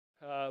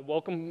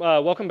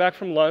Welcome back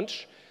from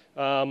lunch.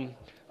 I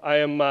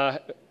am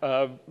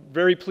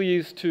very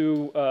pleased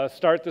to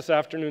start this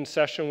afternoon's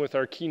session with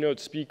our keynote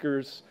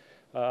speakers,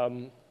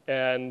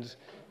 and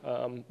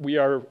we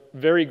are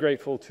very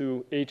grateful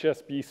to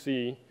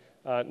HSBC,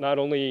 not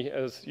only,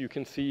 as you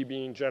can see,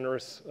 being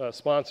generous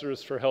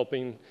sponsors for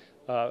helping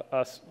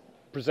us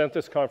present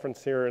this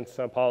conference here in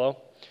Sao Paulo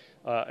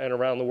and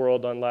around the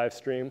world on live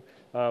stream,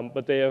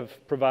 but they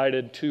have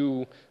provided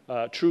two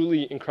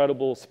truly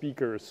incredible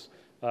speakers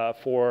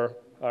for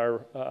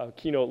our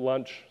keynote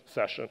lunch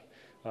session.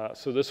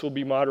 So this will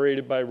be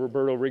moderated by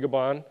Roberto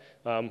Rigobon.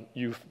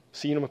 You've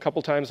seen him a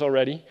couple times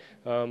already,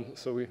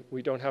 so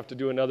we don't have to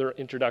do another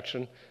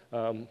introduction.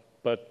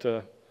 But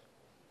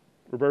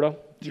Roberto,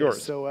 it's yours.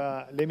 Yes, so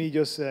let me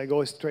just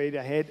go straight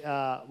ahead.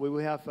 We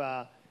will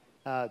have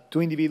two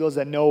individuals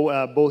that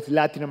know both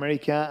Latin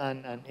America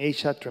and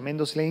Asia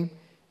tremendously.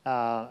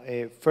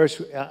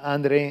 First,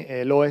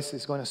 André Loes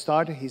is going to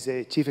start. He's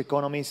a chief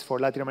economist for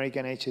Latin America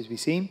and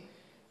HSBC.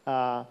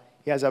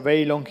 He has a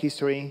very long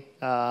history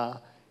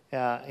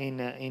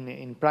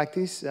in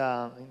practice.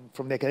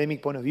 From the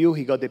academic point of view,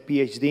 he got the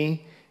PhD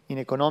in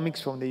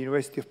economics from the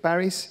University of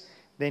Paris.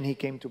 Then he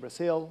came to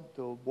Brazil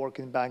to work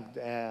in Bank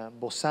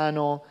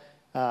Bosano,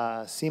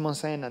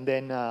 Simonsen, and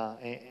then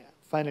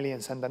finally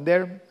in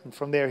Santander. And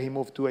from there, he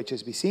moved to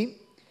HSBC.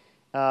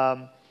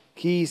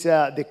 He's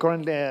the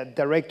current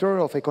director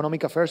of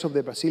economic affairs of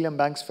the Brazilian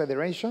Banks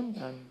Federation,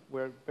 and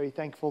we're very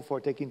thankful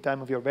for taking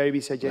time of your very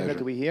busy agenda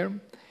to be here.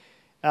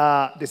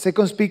 The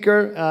second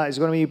speaker is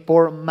going to be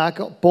Paul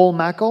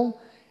Mackel.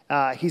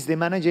 He's the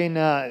managing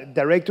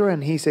director,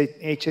 and he's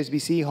at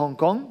HSBC Hong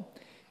Kong.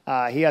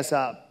 He has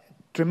a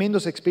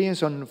tremendous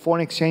experience on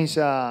foreign exchange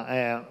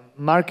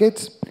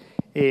markets.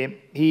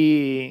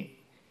 He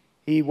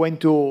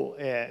went to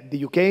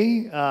the UK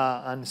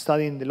and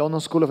studied in the London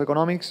School of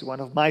Economics,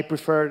 one of my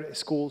preferred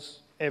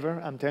schools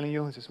ever. I'm telling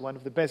you, it's just one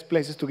of the best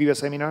places to give a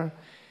seminar.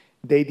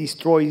 They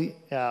destroy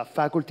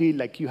faculty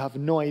like you have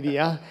no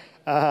idea.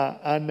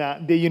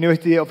 And the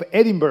University of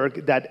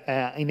Edinburgh, that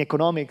in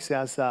economics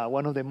has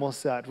one of the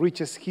most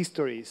richest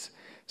histories.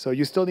 So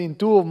you study in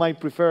two of my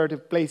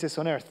preferred places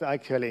on earth,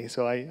 actually.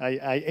 So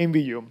I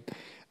envy you.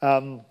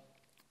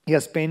 He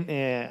has spent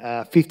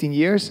 15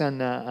 years,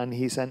 and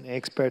he's an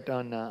expert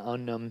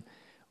on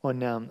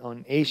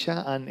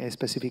Asia and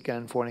specific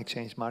and foreign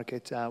exchange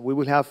markets. We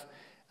will have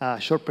a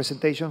short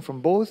presentation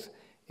from both.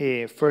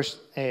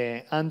 First,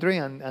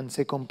 André, and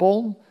second,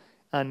 Paul.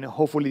 And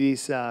hopefully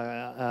this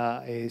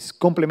is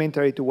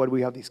complementary to what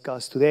we have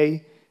discussed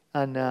today,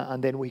 and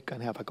then we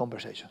can have a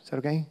conversation. Is that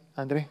okay,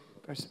 André?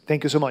 First,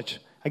 thank you so much.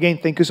 Again,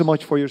 thank you so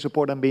much for your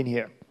support and being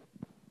here.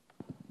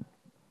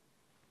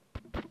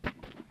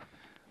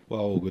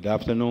 Well, good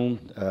afternoon.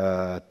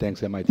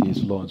 Thanks MIT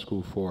Sloan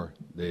School for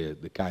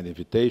the kind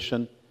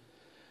invitation.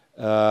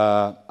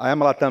 I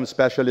am a LATAM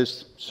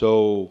specialist,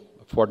 so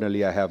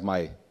fortunately I have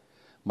my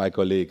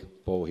colleague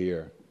Paul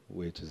here,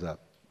 which is an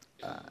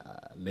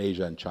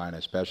Asia and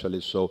China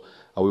specialist. So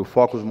I will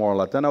focus more on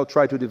LATAM. I'll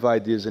try to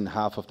divide this in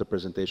half of the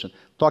presentation,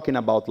 talking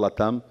about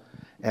LATAM,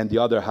 and the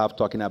other half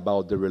talking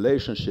about the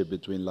relationship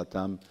between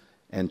LATAM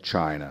and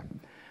China.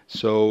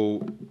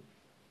 So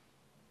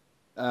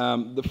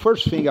the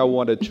first thing I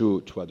wanted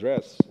to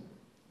address,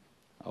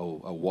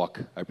 I'll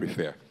walk, I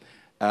prefer,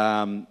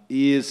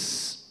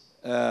 is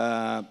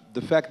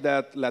the fact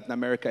that Latin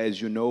America, as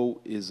you know,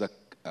 is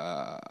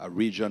a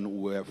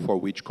region for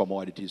which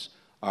commodities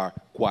are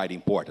quite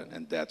important,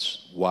 and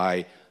that's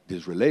why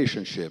this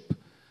relationship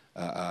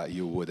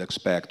you would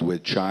expect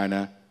with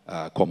China,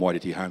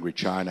 commodity-hungry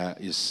China,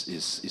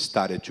 is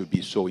started to be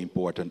so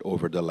important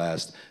over the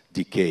last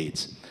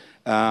decades.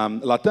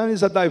 Latam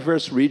is a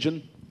diverse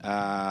region,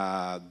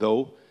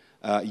 though.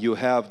 You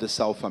have the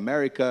South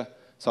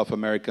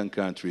American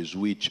countries,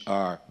 which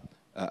are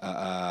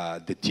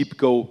the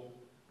typical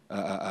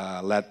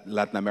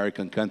Latin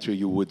American country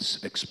you would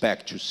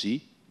expect to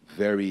see,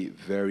 very,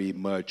 very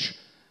much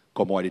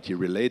commodity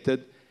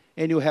related,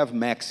 and you have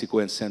Mexico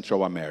and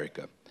Central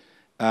America.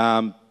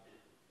 The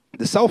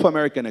South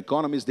American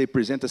economies, they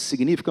present a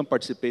significant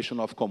participation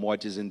of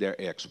commodities in their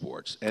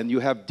exports, and you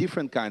have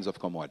different kinds of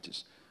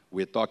commodities.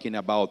 We're talking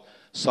about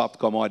soft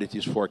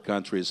commodities for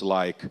countries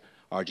like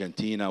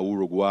Argentina,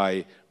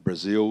 Uruguay,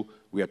 Brazil.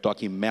 We are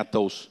talking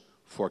metals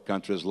for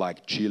countries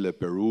like Chile,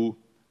 Peru,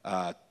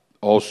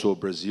 also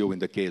Brazil in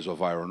the case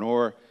of iron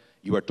ore.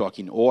 You are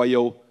talking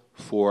oil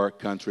for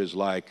countries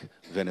like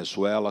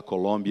Venezuela,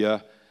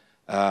 Colombia.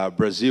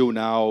 Brazil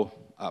now,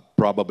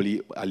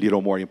 probably a little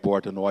more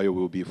important oil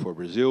will be for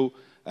Brazil.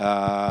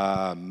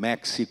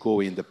 Mexico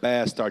in the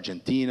past,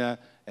 Argentina,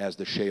 as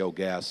the shale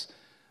gas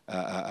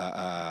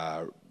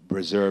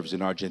reserves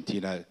in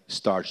Argentina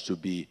starts to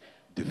be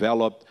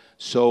developed.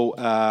 So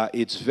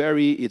it's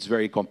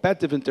very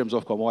competitive in terms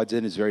of commodities,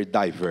 and it's very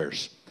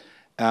diverse.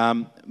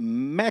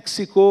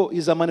 Mexico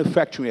is a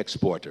manufacturing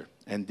exporter,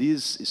 and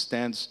this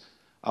stands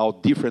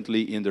out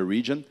differently in the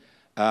region.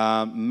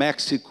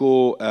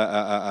 Mexico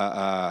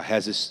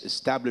has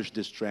established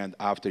this trend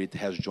after it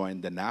has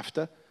joined the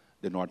NAFTA,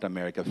 the North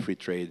America Free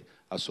Trade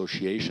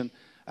Association.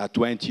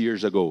 20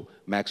 years ago,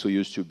 Mackel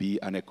used to be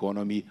an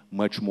economy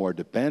much more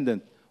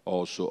dependent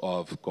also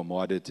of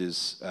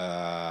commodities.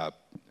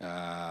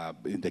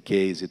 In the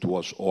case, it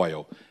was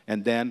oil.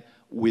 And then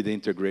with the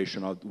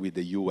integration with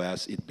the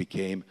US, it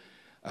became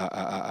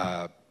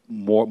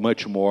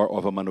much more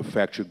of a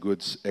manufactured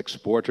goods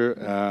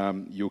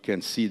exporter. You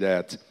can see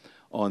that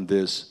on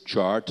this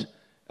chart,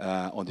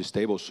 on this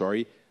table,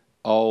 sorry,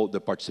 all the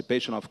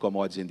participation of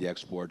commodities in the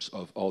exports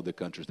of all the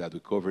countries that we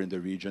cover in the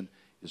region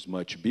is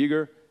much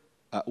bigger,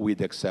 with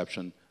the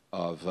exception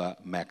of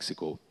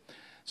Mexico.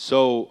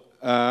 So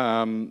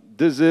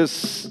this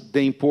is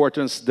the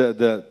importance,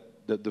 the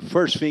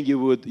first thing you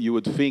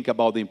would think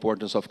about the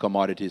importance of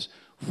commodities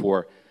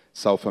for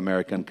South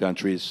American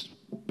countries,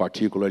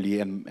 particularly,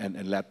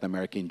 and Latin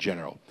America in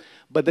general.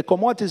 But the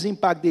commodities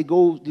impact, it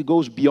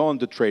goes beyond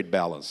the trade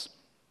balance.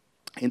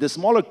 In the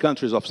smaller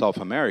countries of South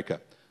America,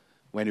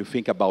 when you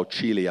think about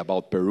Chile,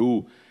 about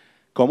Peru,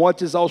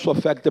 commodities also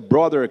affect the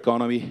broader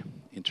economy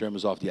in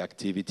terms of the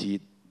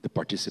activity. The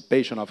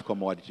participation of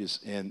commodities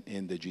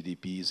in the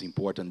GDP is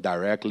important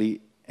directly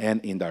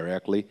and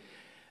indirectly.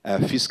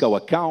 Fiscal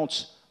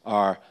accounts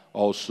are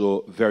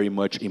also very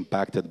much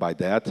impacted by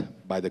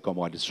that, by the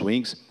commodity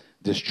swings.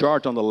 This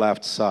chart on the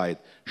left side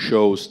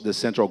shows the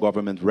central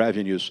government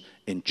revenues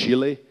in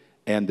Chile,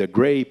 and the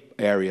gray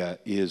area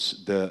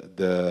is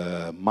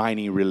the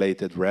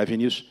mining-related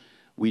revenues,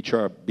 which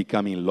are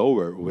becoming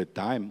lower with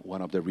time.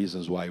 One of the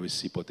reasons why we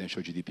see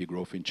potential GDP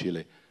growth in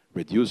Chile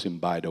reducing,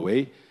 by the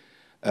way.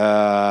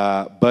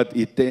 But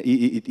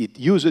it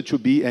used to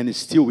be, and it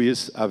still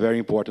is, a very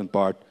important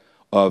part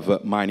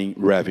of mining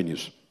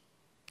revenues.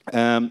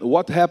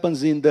 What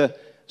happens in the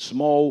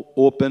small,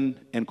 open,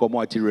 and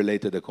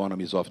commodity-related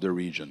economies of the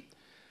region?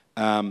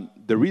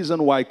 The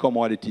reason why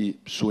commodity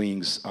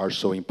swings are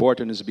so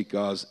important is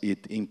because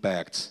it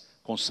impacts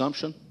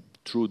consumption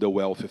through the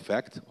wealth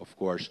effect. Of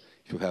course,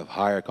 if you have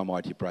higher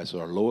commodity prices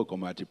or lower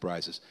commodity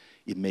prices,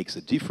 it makes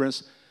a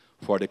difference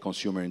for the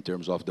consumer in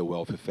terms of the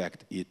wealth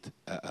effect it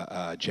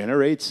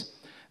generates.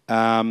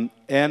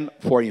 And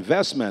for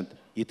investment,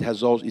 it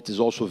is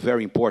also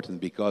very important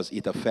because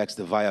it affects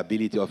the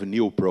viability of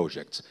new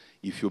projects.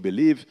 If you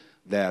believe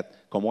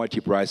that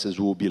commodity prices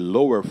will be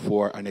lower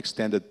for an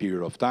extended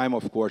period of time,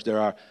 of course, there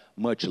are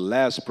much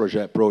less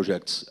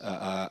projects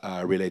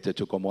related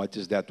to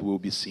commodities that will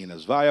be seen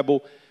as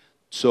viable.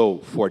 So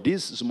for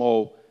these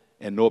small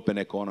and open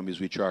economies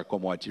which are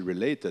commodity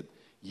related,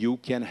 you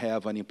can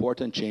have an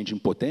important change in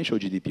potential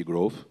GDP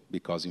growth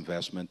because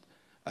investment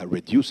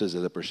reduces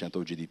as a percent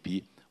of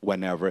GDP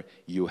whenever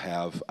you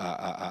have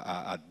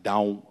the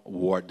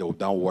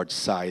downward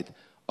side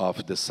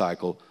of the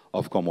cycle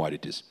of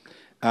commodities.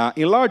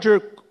 In larger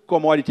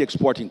commodity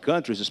exporting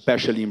countries,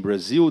 especially in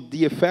Brazil,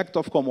 the effect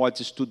of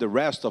commodities to the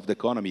rest of the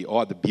economy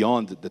or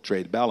beyond the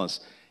trade balance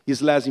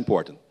is less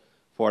important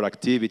for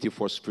activity,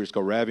 for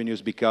fiscal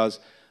revenues, because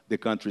the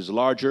country is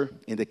larger.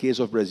 In the case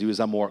of Brazil, it's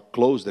a more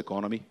closed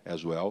economy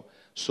as well.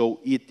 So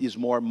it is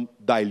more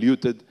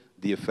diluted,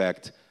 the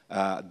effect,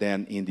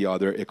 than in the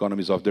other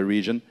economies of the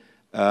region,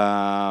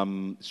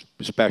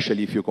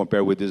 especially if you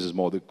compare with these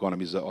small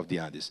economies of the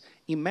Andes.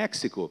 In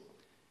Mexico,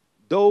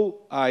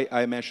 though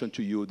I mentioned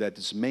to you that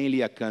it's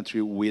mainly a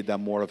country with a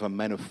more of a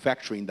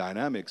manufacturing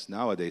dynamics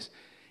nowadays,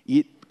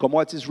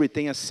 commodities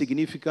retain a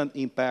significant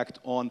impact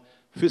on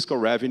fiscal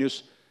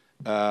revenues.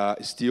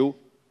 Still,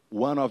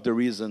 one of the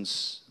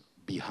reasons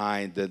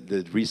behind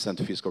the recent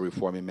fiscal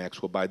reform in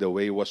Mexico, by the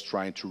way, was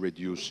trying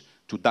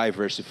to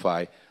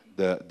diversify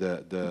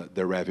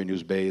the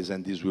revenues base,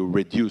 and this will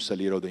reduce a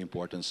little the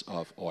importance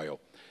of oil.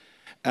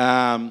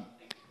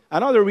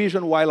 Another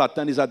reason why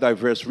Latin is a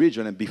diverse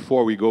region, and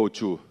before we go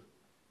to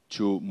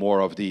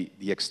more of the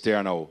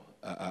external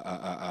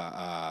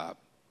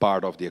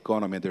part of the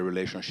economy and the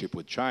relationship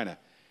with China,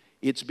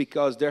 it's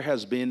because there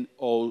has been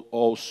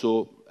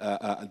also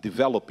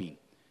developing,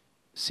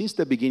 since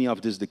the beginning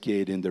of this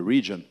decade in the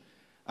region,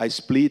 a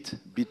split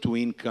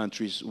between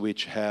countries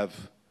which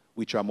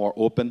are more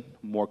open,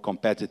 more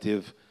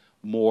competitive,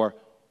 more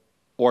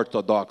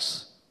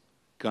orthodox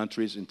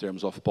countries in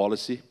terms of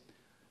policy.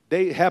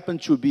 They happen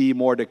to be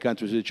more the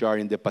countries which are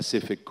in the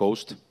Pacific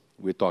coast.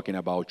 We're talking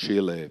about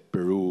Chile,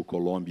 Peru,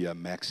 Colombia,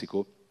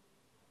 Mexico.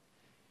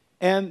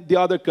 And the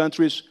other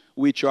countries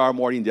which are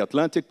more in the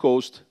Atlantic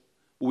coast,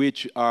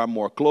 which are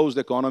more closed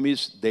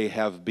economies. They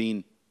have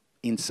been,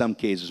 in some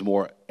cases,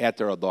 more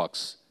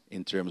heterodox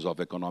in terms of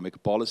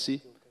economic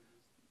policy,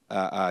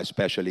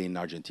 especially in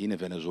Argentina,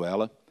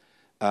 Venezuela.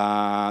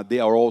 They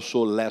are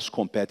also less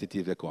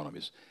competitive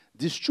economies.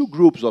 These two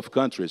groups of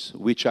countries,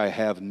 which I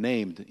have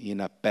named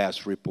in a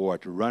past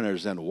report,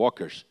 runners and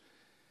walkers,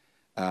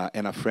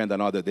 and a friend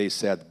another day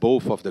said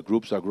both of the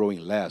groups are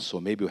growing less, so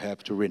maybe we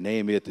have to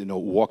rename it,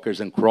 walkers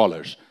and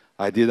crawlers.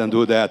 I didn't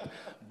do that.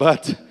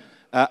 But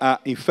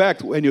in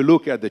fact, when you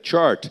look at the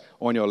chart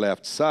on your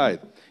left side,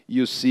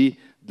 you see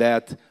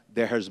that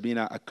there has been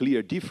a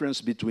clear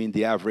difference between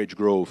the average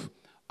growth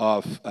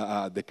of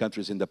the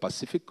countries in the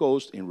Pacific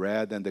coast in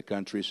red and the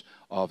countries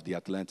of the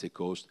Atlantic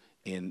coast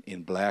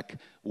in black,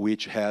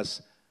 which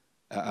has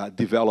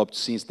developed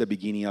since the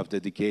beginning of the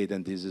decade,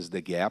 and this is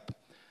the gap.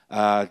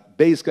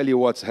 Basically,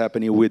 what's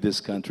happening with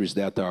these countries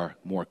that are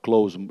more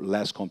close,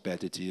 less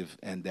competitive,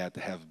 and that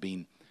have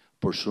been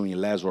pursuing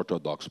less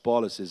orthodox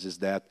policies is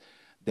that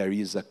there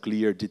is a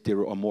clear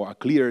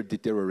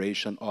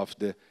deterioration of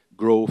the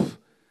growth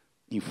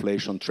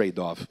inflation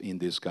trade-off in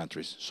these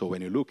countries. So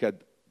when you look at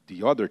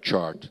the other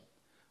chart,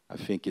 I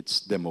think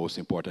it's the most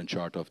important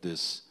chart of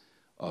this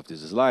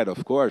slide,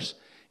 of course,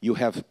 you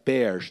have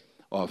pairs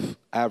of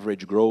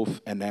average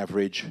growth and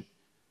average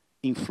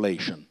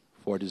inflation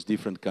for these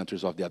different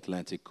countries of the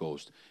Atlantic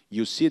coast.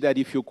 You see that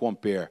if you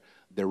compare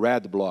the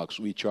red blocks,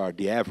 which are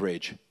the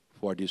average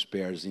for these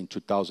pairs in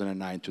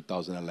 2009,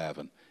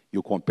 2011,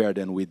 you compare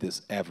them with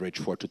this average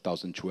for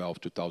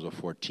 2012,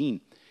 2014,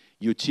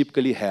 you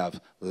typically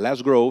have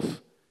less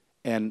growth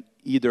and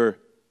either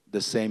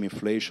the same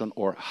inflation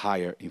or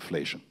higher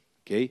inflation,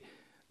 okay?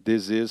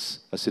 This is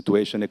a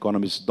situation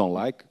economists don't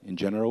like. In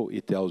general,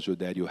 it tells you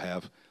that you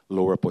have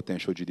lower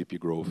potential GDP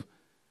growth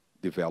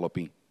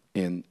developing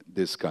in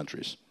these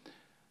countries.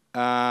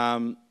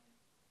 So,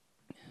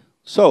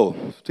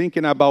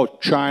 thinking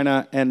about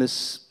China, and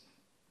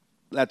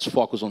let's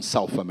focus on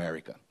South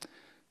America.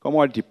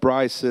 Commodity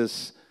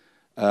prices,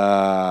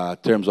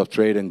 terms of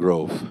trade and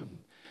growth.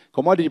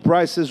 Commodity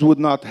prices would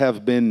not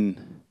have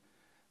been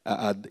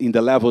in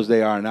the levels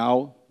they are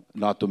now,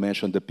 not to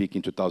mention the peak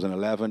in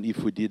 2011, if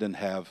we didn't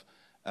have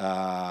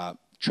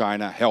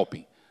China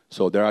helping.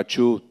 So there are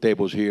two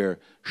tables here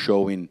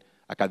showing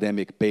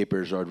academic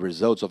papers or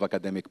results of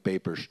academic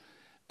papers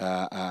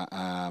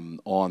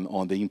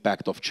on the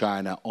impact of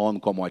China on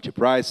commodity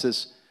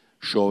prices,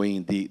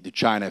 showing the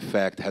China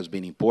effect has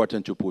been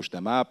important to push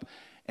them up.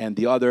 And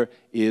the other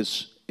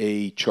is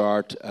a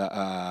chart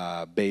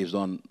based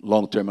on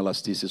long-term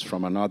elasticities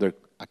from another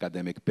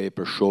academic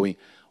paper showing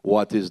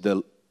what is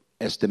the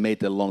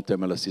estimated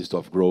long-term elasticity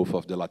of growth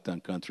of the Latin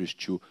countries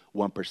to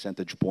 1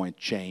 percentage point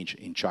change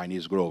in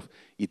Chinese growth.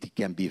 It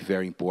can be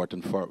very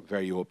important for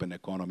very open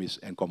economies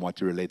and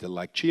commodity-related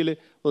like Chile,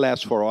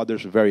 less for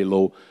others, very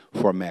low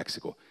for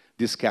Mexico.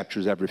 This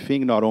captures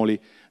everything, not only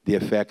the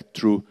effect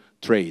through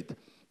trade.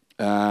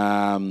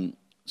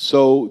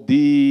 So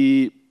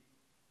the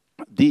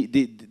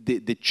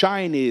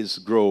Chinese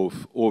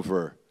growth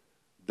over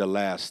the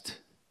last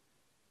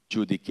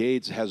 2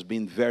 decades has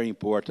been very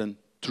important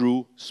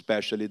through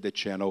especially the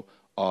channel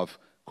of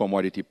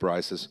commodity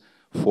prices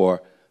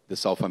for the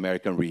South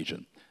American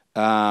region.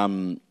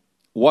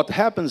 What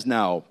happens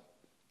now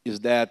is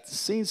that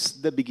since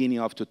the beginning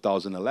of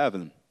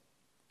 2011,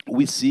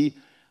 we see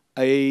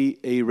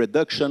a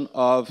reduction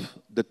of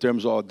the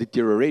terms of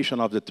deterioration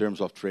of the terms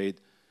of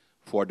trade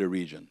for the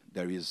region.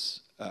 There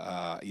is,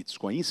 it's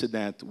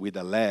coincident with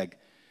a lag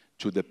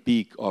to the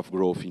peak of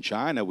growth in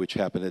China, which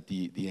happened at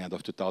the end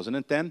of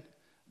 2010.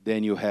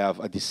 Then you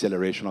have a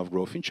deceleration of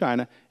growth in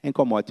China, and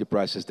commodity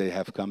prices, they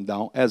have come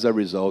down. As a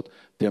result,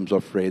 terms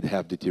of trade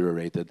have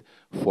deteriorated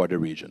for the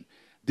region.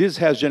 This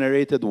has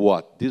generated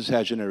what? This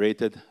has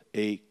generated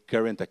a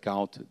current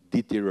account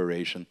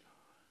deterioration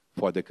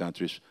for the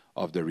countries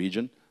of the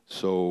region.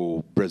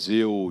 So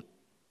Brazil,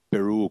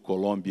 Peru,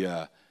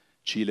 Colombia,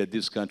 Chile,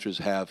 these countries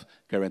have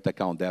current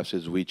account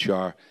deficits which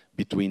are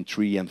between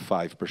 3 and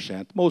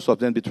 5%, most of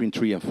them between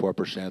 3 and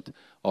 4%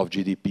 of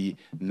GDP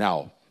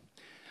now.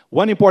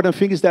 One important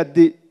thing is that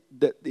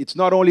it's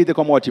not only the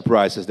commodity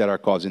prices that are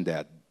causing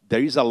that.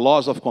 There is a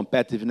loss of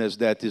competitiveness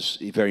that is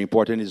very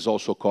important, is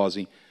also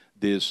causing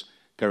this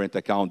current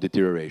account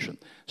deterioration.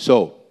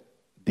 So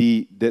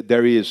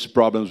there is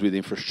problems with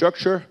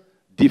infrastructure,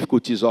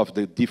 difficulties of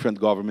the different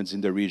governments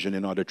in the region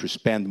in order to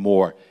spend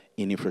more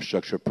in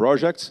infrastructure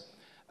projects.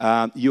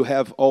 You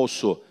have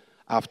also,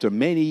 after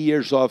many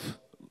years of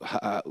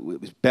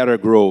better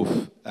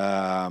growth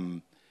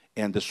and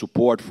the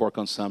support for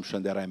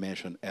consumption that I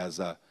mentioned as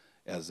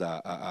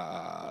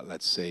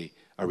let's say,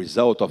 a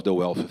result of the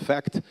wealth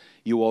effect,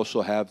 you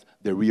also have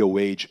the real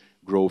wage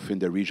growth in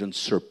the region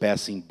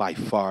surpassing by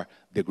far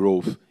the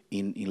growth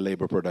in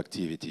labor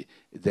productivity.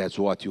 That's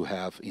what you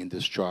have in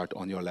this chart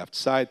on your left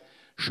side,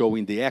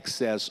 showing the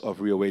excess of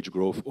real wage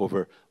growth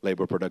over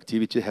labor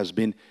productivity has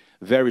been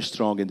very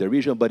strong in the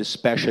region, but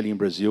especially in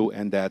Brazil,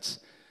 and that's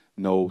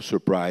no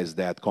surprise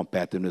that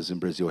competitiveness in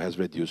Brazil has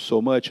reduced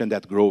so much, and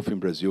that growth in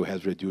Brazil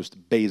has reduced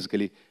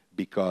basically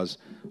because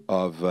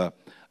of a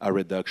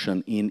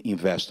reduction in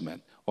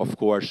investment. Of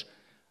course,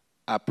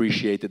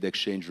 appreciated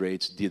exchange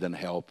rates didn't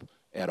help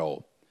at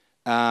all.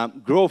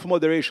 Growth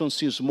moderation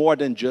sees more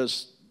than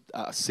just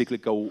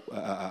cyclical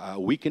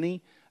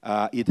weakening.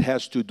 It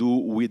has to do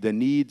with the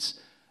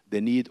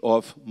need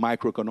of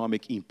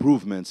microeconomic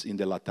improvements in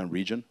the Latin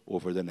region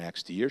over the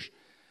next years.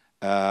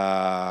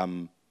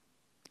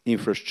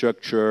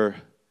 Infrastructure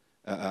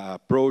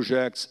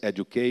projects,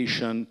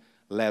 education,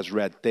 less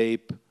red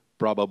tape,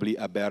 probably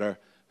a better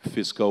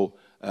fiscal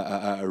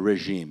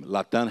regime.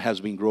 Latin has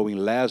been growing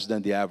less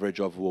than the average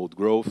of world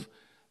growth,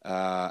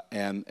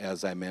 and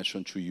as I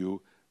mentioned to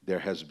you, there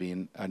has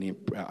been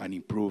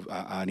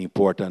an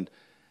important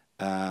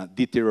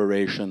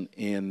deterioration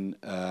in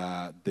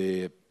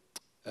the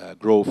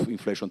growth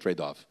inflation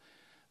trade-off.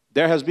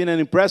 There has been an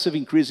impressive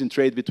increase in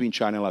trade between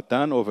China and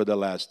Latam over the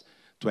last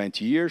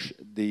 20 years,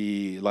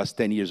 the last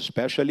 10 years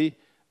especially.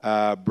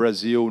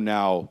 Brazil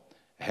now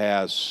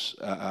has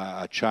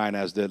China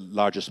as the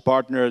largest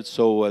partner,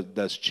 so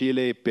does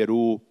Chile,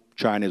 Peru.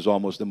 China is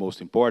almost the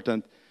most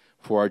important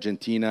for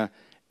Argentina,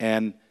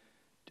 and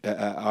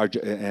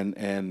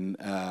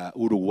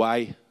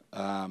Uruguay.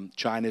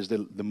 China is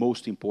the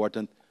most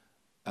important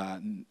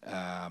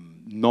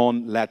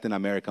non-Latin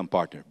American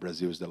partner.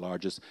 Brazil is the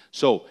largest.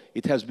 So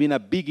it has been a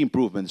big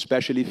improvement,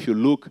 especially if you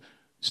look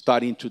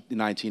starting to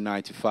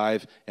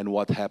 1995 and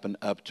what happened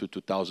up to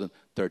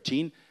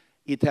 2013.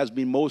 It has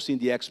been mostly in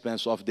the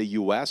expense of the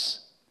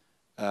US.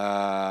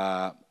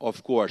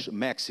 Of course,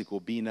 Mexico,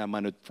 being a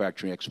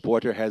manufacturing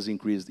exporter, has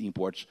increased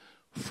imports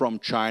from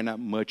China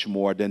much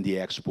more than the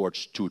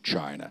exports to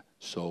China.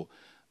 So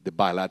the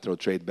bilateral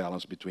trade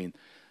balance between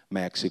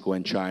Mexico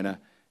and China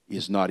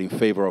is not in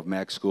favor of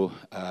Mexico,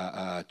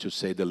 to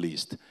say the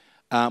least.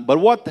 But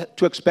what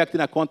to expect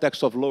in a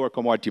context of lower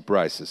commodity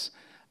prices?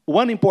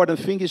 One important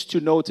thing is to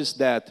notice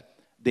that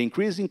the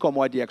increase in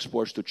commodity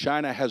exports to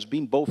China has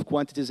been both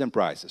quantities and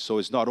prices. So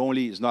it's not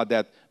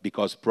that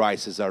because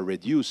prices are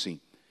reducing,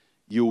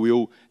 you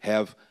will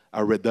have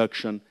a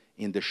reduction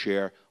in the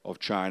share of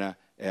China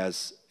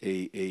as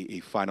a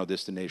final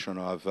destination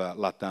of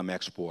Latam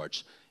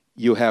exports.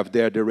 You have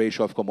there the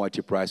ratio of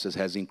commodity prices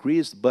has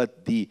increased,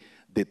 but the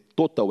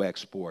total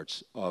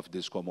exports of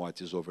these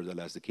commodities over the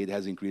last decade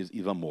has increased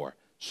even more.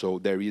 So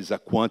there is a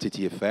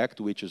quantity effect,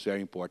 which is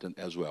very important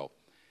as well.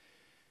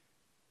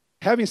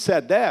 Having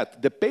said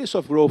that, the pace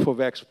of growth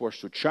of exports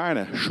to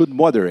China should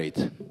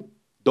moderate,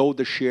 though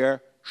the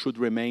share should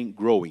remain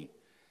growing.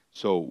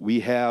 So we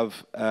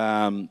have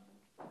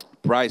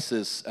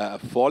prices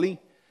falling.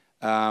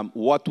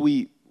 What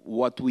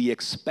we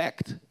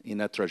expect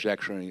in a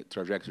trajectory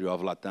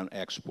of Latam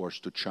exports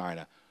to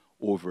China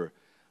over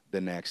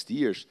the next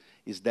years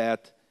is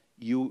that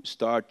you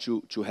start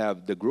to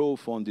have the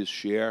growth on this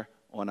share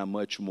on a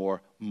much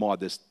more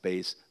modest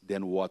pace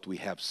than what we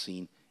have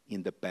seen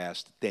in the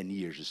past 10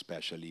 years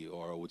especially,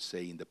 or I would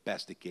say in the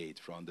past decade,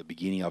 from the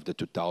beginning of the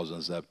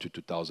 2000s up to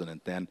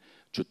 2010,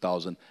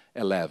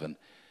 2011.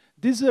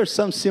 These are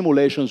some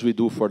simulations we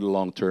do for the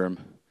long term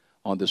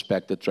on the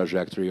expected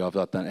trajectory of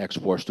Latam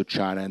exports to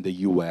China and the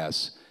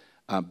US.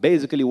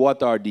 Basically,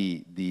 what are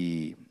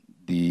the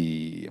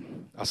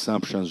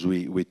assumptions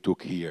we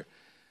took here?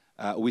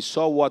 We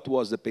saw what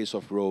was the pace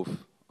of growth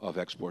of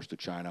exports to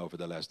China over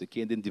the last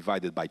decade and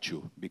divided by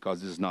 2,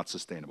 because this is not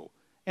sustainable,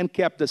 and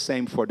kept the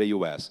same for the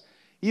US.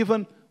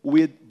 Even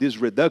with this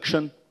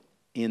reduction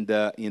in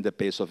the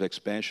pace of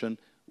expansion,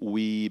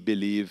 we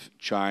believe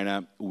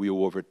China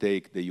will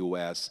overtake the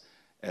US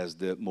as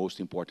the most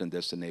important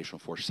destination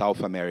for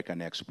South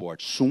American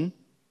exports soon.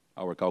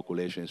 Our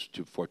calculation is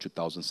for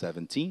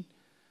 2017.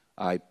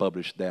 I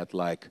published that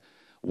like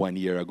 1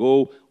 year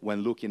ago.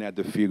 When looking at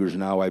the figures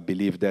now, I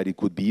believe that it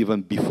could be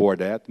even before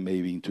that,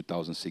 maybe in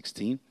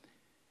 2016.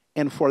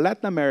 And for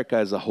Latin America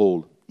as a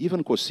whole,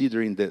 even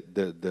considering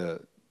the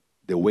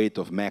weight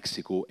of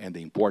Mexico and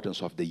the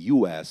importance of the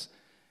US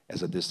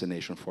as a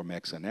destination for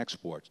Mexican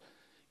exports,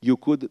 you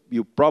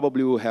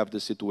probably will have the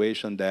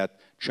situation that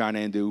China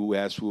and the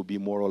US will be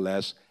more or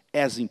less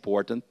as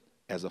important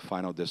as a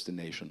final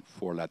destination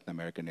for Latin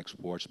American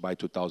exports by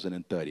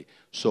 2030.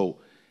 So,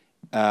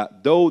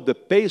 though the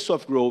pace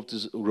of growth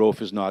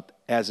is not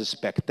as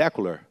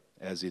spectacular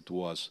as it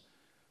was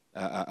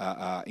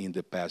in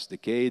the past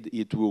decade,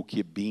 it will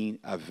keep being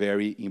a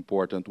very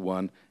important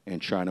one, and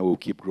China will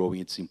keep growing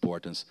its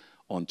importance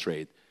on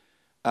trade.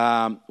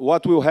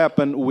 What will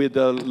happen with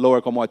the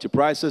lower commodity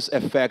prices?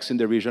 FX in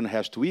the region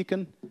has to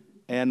weaken,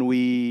 and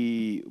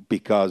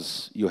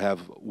because you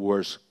have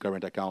worse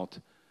current account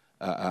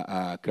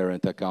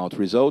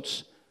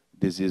results,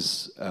 this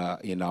is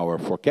in our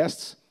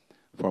forecasts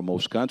for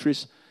most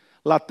countries.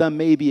 Latam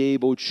may be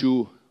able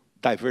to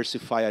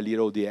diversify a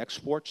little the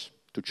exports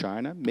to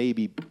China,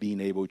 maybe being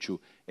able to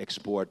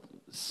export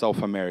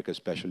South America,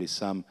 especially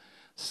some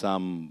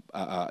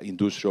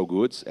industrial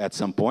goods at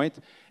some point,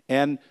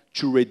 and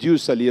to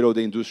reduce a little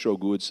the industrial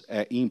goods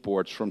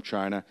imports from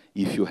China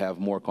if you have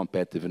more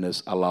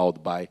competitiveness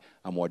allowed by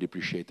a more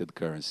depreciated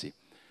currency.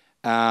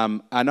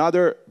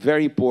 Another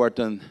very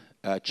important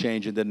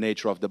change in the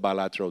nature of the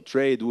bilateral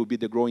trade will be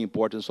the growing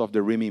importance of the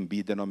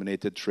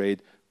renminbi-denominated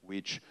trade,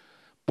 which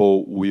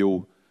Paul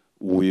will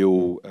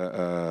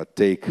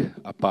take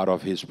a part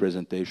of his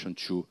presentation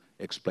to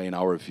explain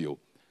our view.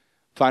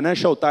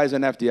 Financial ties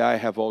and FDI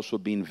have also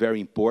been very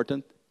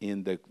important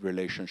in the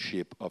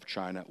relationship of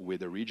China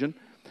with the region.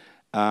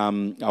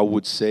 I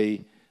would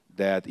say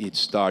that it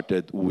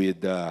started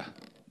with the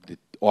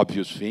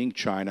obvious thing,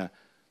 China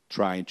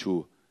trying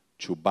to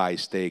buy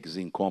stakes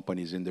in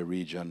companies in the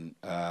region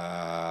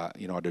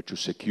in order to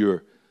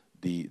secure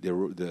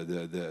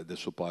the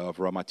supply of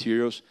raw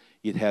materials.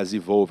 It has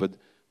evolved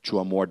to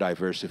a more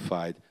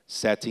diversified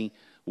setting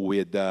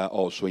with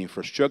also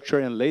infrastructure.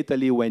 And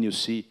lately, when you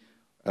see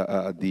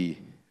the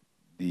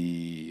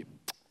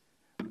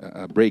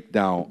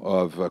breakdown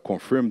of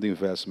confirmed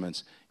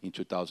investments in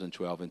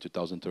 2012 and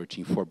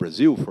 2013 for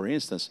Brazil, for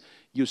instance,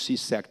 you see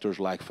sectors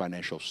like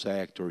financial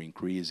sector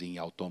increasing,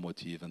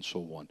 automotive, and so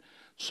on.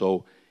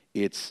 So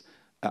it's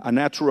a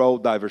natural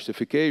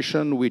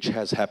diversification, which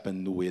has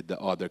happened with the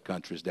other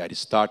countries that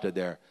started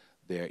their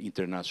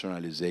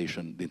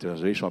internationalization, the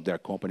internationalization of their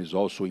companies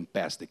also in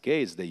past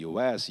decades, the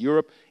US,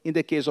 Europe. In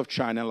the case of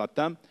China and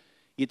Latam,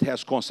 it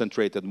has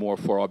concentrated more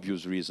for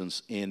obvious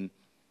reasons in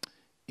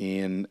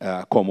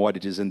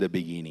commodities in the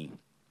beginning.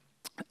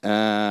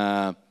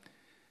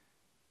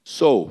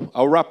 So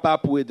I'll wrap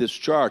up with this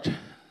chart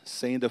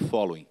saying the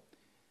following.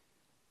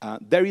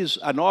 There is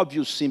an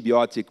obvious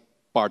symbiotic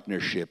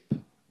partnership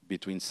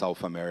between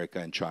South America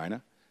and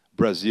China.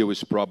 Brazil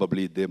is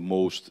probably the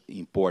most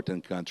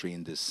important country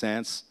in this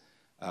sense,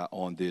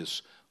 on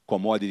this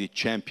commodity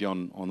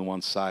champion on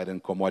one side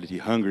and commodity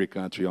hungry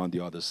country on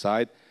the other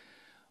side.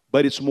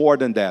 But it's more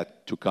than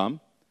that to come.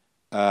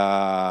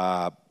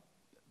 The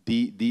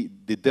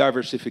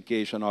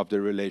diversification of the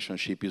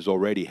relationship is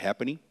already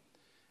happening.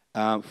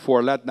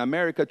 For Latin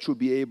America to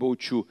be able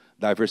to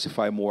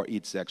diversify more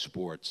its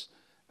exports,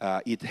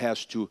 it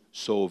has to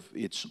solve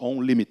its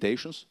own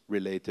limitations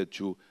related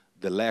to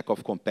the lack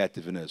of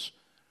competitiveness,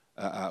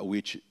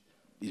 which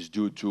is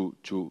due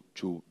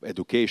to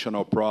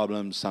educational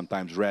problems,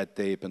 sometimes red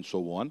tape, and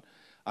so on.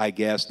 I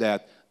guess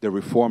that the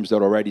reforms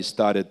that already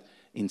started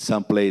in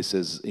some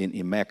places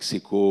in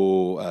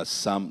Mexico,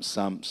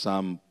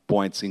 some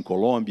points in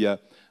Colombia,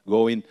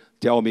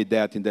 tell me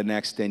that in the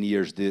next 10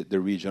 years, the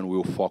region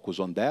will focus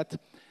on that.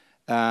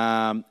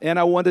 And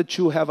I wanted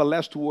to have a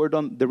last word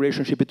on the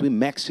relationship between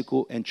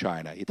Mexico and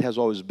China. It has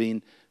always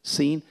been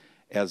seen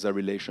as a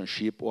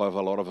relationship of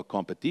a lot of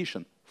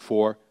competition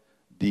for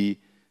the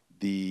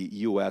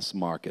US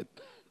market.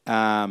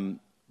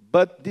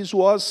 But this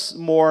was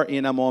more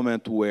in a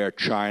moment where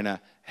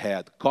China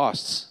had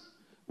costs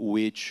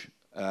which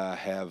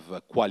have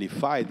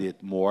qualified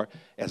it more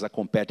as a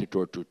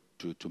competitor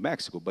to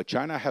Mexico. But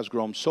China has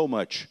grown so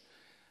much,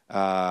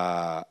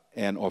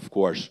 and of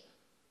course,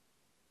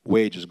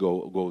 wages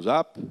goes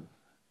up.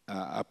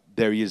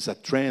 There is a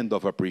trend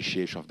of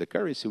appreciation of the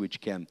currency,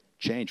 which can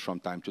change from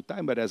time to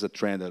time, but as a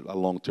trend, a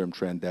long-term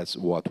trend, that's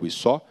what we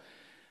saw.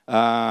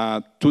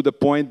 To the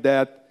point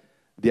that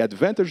the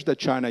advantage that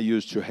China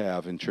used to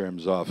have in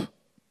terms of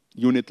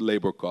unit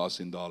labor costs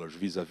in dollars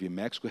vis-a-vis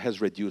Mexico has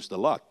reduced a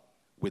lot,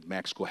 with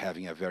Mexico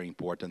having a very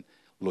important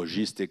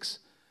logistics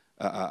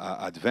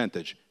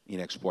advantage in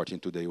exporting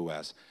to the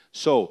US.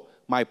 So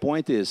my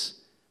point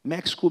is,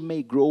 Mexico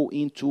may grow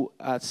into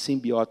a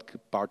symbiotic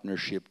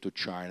partnership to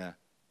China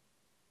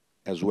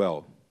as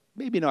well.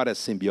 Maybe not as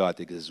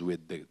symbiotic as with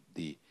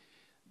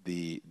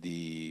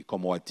the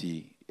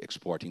commodity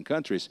exporting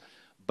countries,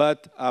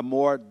 but a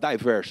more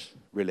diverse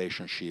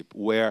relationship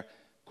where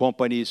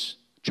companies,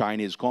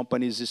 Chinese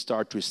companies,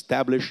 start to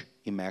establish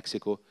in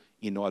Mexico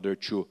in order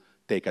to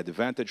take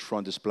advantage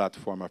from this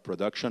platform of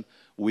production,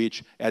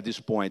 which at this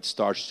point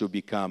starts to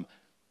become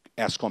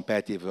as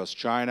competitive as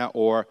China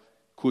or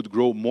could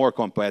grow more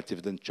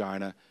competitive than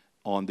China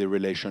on the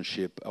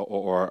relationship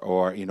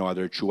or in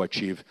order to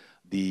achieve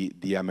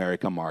the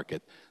American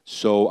market.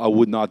 So I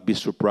would not be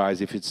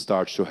surprised if it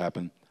starts to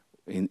happen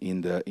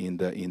in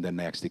the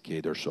next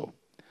decade or so.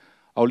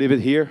 I'll leave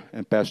it here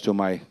and pass to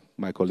my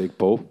colleague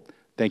Paul.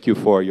 Thank you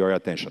for your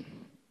attention.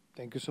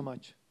 Thank you so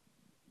much.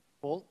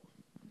 Paul?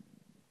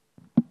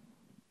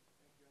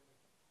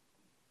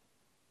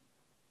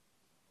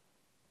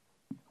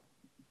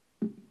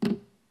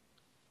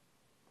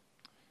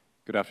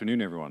 Good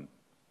afternoon, everyone.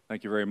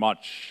 Thank you very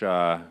much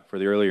for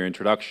the earlier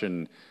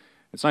introduction.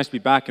 It's nice to be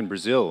back in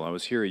Brazil. I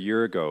was here a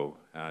year ago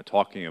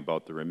talking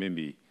about the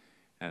renminbi,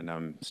 and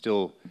I'm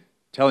still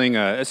telling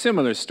a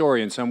similar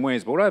story in some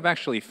ways. But what I've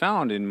actually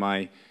found in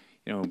my,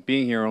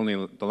 being here only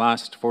the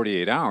last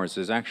 48 hours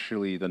is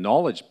actually the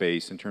knowledge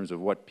base in terms of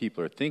what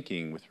people are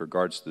thinking with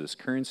regards to this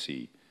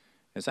currency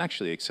has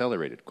actually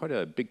accelerated. Quite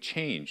a big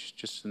change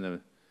just in the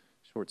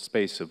short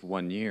space of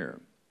 1 year.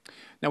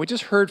 Now, we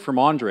just heard from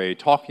André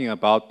talking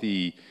about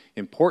the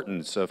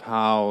importance of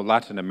how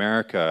Latin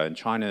America and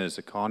China's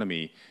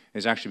economy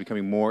is actually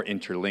becoming more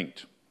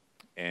interlinked.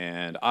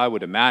 And I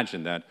would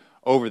imagine that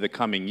over the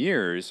coming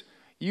years,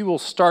 you will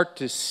start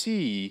to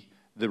see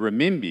the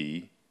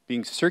renminbi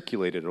being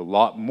circulated a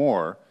lot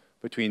more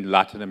between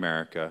Latin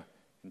America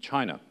and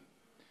China,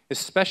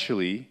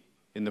 especially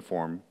in the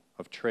form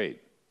of trade.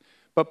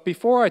 But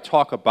before I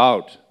talk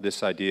about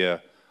this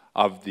idea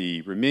of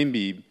the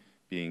renminbi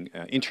being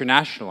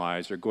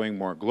internationalized or going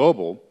more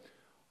global,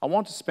 I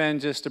want to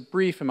spend just a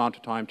brief amount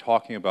of time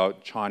talking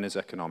about China's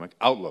economic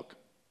outlook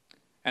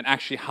and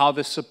actually how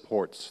this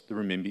supports the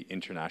renminbi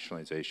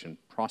internationalization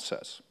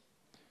process.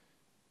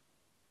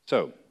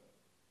 So,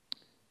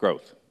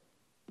 growth.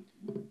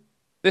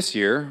 This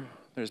year,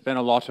 there's been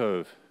a lot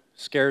of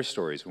scare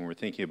stories when we're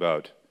thinking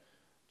about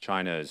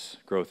China's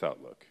growth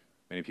outlook.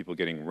 Many people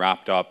getting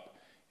wrapped up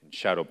in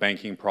shadow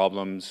banking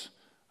problems,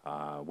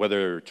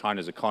 whether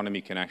China's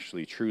economy can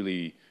actually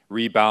truly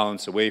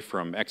rebalance away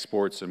from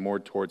exports and more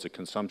towards a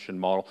consumption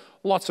model.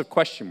 Lots of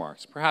question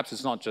marks. Perhaps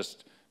it's not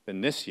just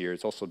been this year,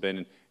 it's also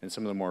been in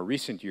some of the more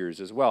recent years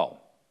as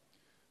well.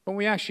 When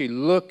we actually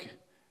look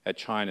at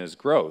China's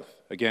growth,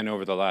 again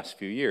over the last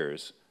few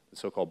years, the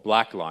so-called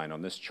black line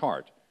on this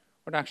chart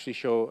would actually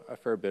show a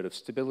fair bit of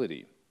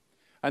stability.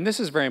 And this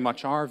is very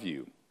much our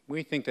view.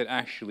 We think that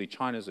actually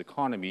China's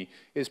economy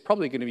is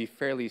probably going to be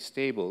fairly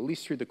stable, at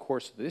least through the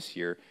course of this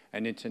year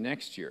and into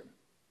next year.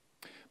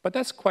 But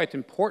that's quite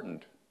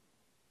important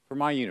for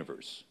my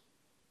universe,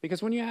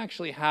 because when you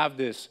actually have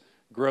this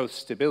growth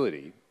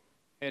stability,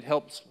 it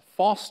helps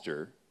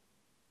foster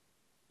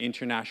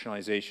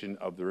internationalization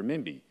of the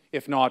renminbi,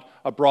 if not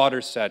a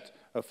broader set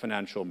of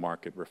financial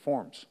market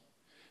reforms.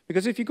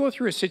 Because if you go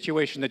through a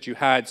situation that you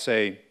had,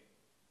 say,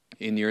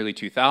 in the early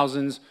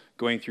 2000s,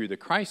 going through the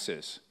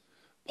crisis,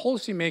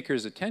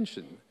 policymakers'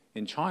 attention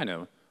in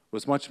China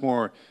was much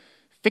more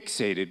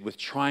fixated with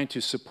trying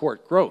to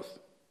support growth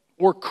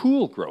or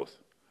cool growth,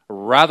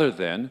 rather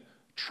than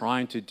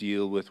trying to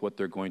deal with what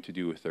they're going to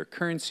do with their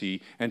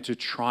currency and to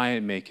try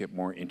and make it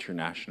more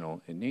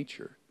international in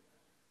nature.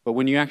 But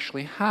when you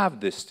actually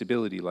have this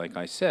stability, like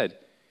I said,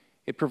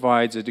 it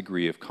provides a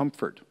degree of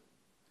comfort.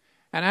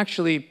 And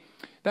actually,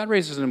 that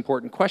raises an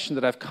important question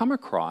that I've come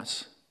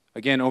across,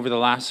 again, over the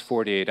last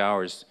 48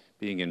 hours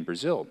being in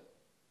Brazil.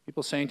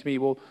 People saying to me,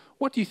 well,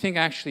 what do you think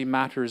actually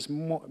matters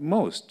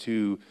most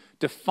to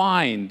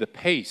define the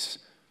pace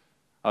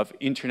of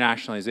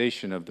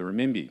internationalization of the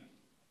renminbi?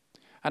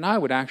 And I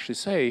would actually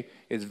say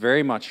it's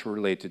very much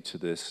related to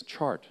this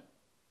chart.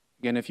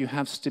 Again, if you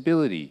have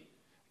stability,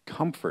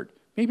 comfort,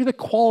 maybe the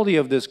quality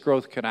of this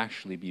growth could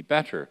actually be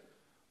better,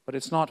 but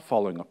it's not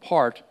falling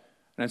apart,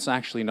 and it's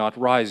actually not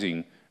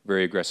rising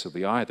very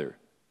aggressively either.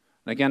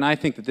 And again, I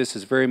think that this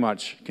is very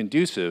much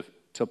conducive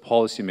to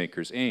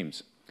policymakers'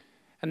 aims.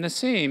 And the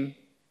same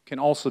can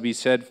also be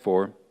said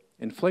for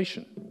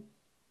inflation.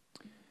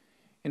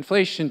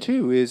 Inflation,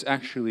 too, is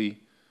actually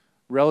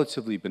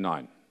relatively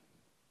benign.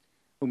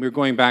 When we were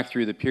going back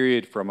through the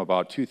period from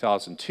about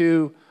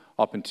 2002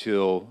 up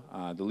until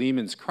the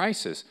Lehman's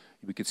crisis,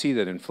 we could see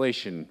that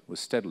inflation was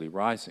steadily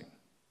rising.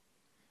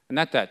 And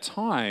at that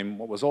time,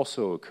 what was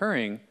also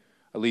occurring,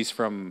 at least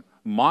from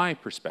my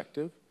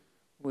perspective,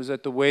 was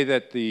that the way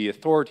that the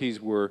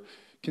authorities were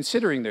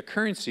considering the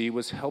currency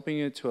was helping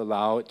it to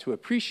allow it to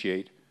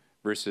appreciate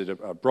versus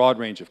a broad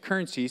range of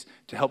currencies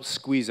to help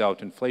squeeze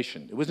out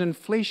inflation. It was an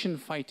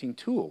inflation-fighting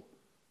tool.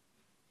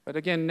 But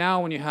again,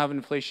 now when you have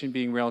inflation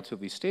being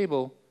relatively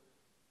stable,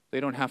 they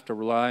don't have to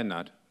rely on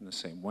that in the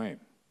same way.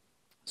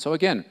 So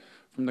again,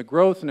 from the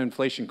growth and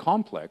inflation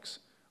complex,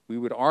 we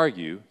would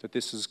argue that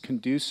this is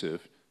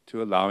conducive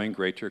to allowing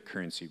greater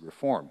currency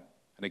reform.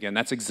 And again,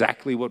 that's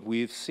exactly what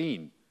we've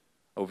seen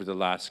over the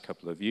last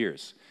couple of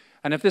years.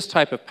 And if this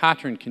type of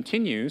pattern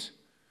continues,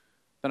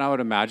 then I would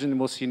imagine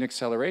we'll see an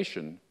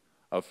acceleration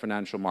of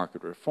financial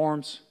market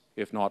reforms,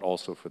 if not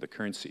also for the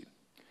currency.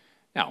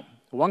 Now,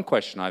 one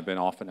question I've been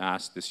often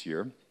asked this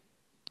year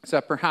is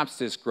that perhaps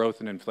this growth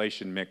and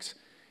inflation mix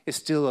is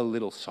still a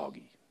little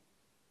soggy.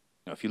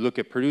 Now, if you look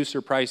at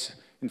producer price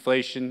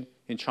inflation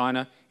in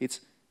China, it's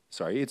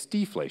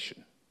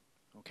deflation,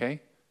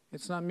 okay?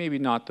 It's not, maybe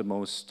not the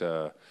most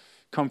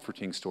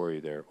comforting story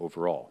there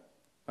overall.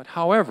 But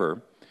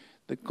however,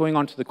 going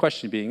on to the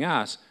question being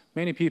asked,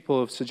 many people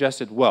have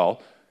suggested,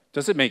 well,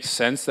 does it make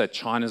sense that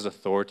China's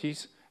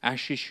authorities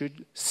actually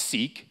should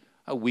seek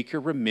a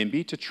weaker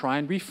renminbi to try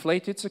and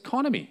reflate its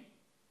economy?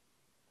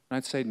 And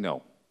I'd say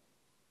no.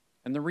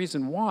 And the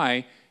reason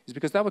why is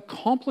because that would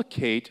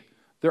complicate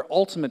their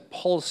ultimate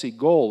policy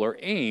goal or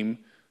aim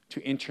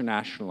to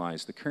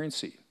internationalize the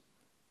currency.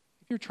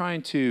 If you're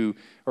trying to,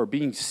 or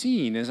being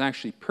seen as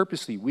actually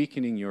purposely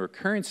weakening your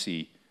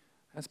currency,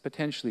 that's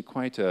potentially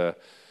quite a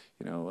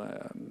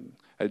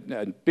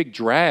big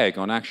drag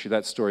on actually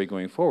that story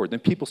going forward. Then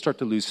people start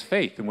to lose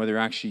faith in whether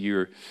actually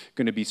you're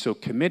going to be so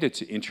committed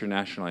to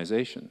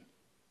internationalization.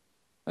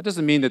 That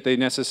doesn't mean that they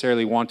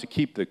necessarily want to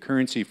keep the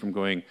currency from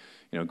going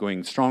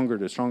stronger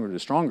to stronger to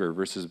stronger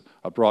versus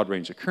a broad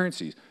range of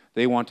currencies.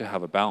 They want to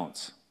have a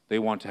balance. They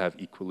want to have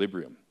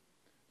equilibrium,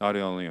 not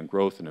only on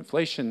growth and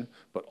inflation,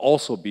 but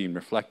also being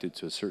reflected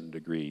to a certain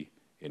degree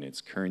in its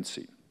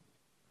currency.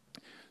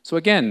 So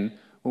again,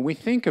 when we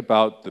think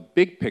about the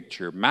big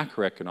picture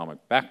macroeconomic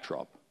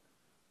backdrop,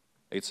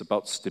 it's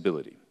about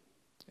stability.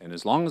 And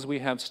as long as we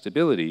have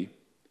stability,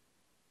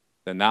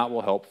 then that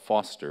will help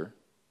foster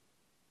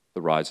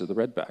the rise of the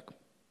redback.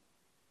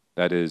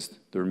 That is,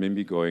 the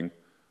renminbi going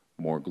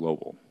more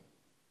global.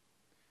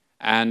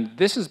 And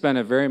this has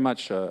been very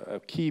much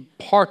a key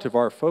part of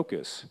our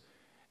focus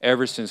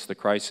ever since the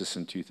crisis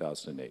in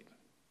 2008.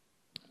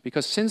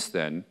 Because since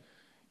then,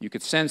 you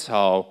could sense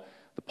how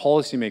the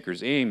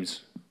policymakers'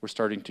 aims were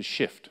starting to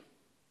shift,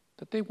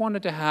 that they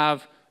wanted to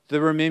have the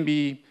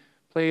renminbi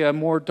play a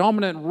more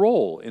dominant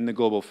role in the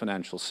global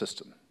financial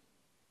system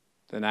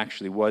than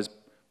actually was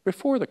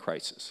before the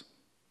crisis.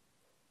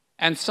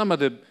 And some of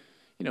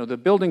the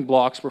building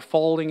blocks were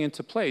falling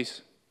into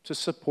place to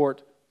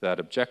support that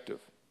objective.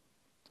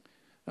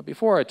 Now,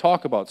 before I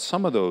talk about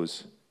some of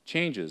those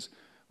changes,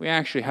 we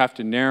actually have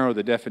to narrow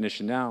the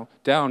definition now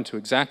down to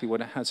exactly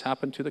what has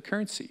happened to the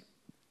currency.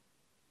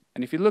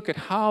 And if you look at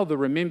how the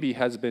renminbi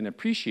has been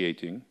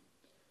appreciating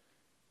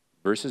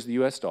versus the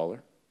US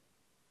dollar,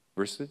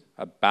 versus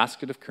a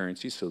basket of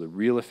currencies, so the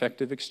real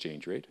effective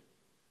exchange rate,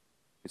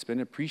 it's been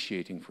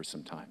appreciating for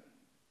some time.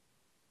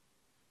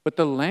 But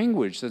the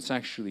language that's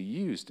actually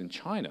used in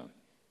China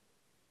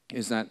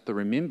is that the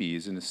renminbi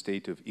is in a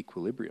state of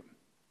equilibrium.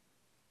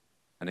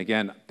 And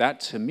again, that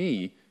to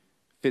me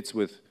fits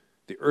with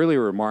the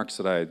earlier remarks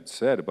that I had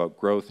said about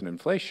growth and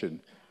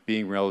inflation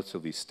being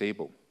relatively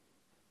stable.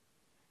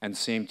 And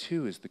same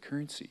too is the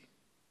currency.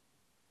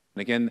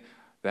 And again,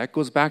 that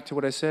goes back to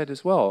what I said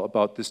as well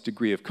about this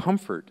degree of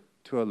comfort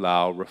to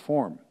allow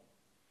reform.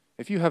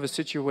 If you have a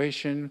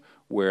situation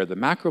where the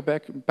macro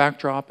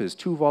backdrop is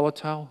too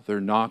volatile, they're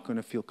not going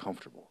to feel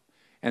comfortable.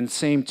 And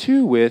same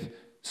too with,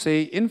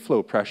 say,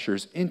 inflow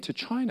pressures into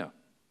China.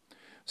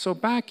 So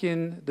back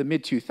in the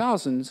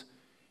mid-2000s,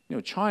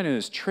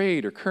 China's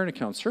trade or current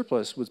account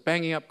surplus was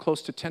banging up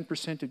close to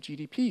 10% of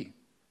GDP.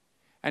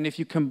 And if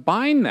you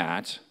combine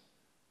that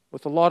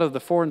with a lot of the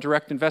foreign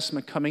direct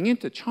investment coming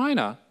into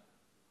China,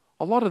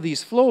 a lot of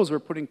these flows were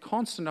putting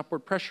constant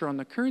upward pressure on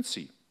the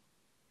currency.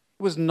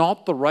 It was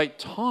not the right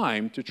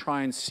time to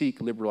try and seek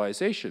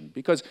liberalization,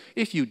 because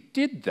if you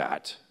did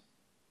that,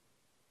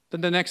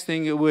 then the next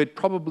thing it would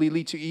probably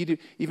lead to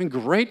even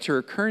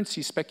greater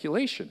currency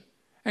speculation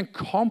and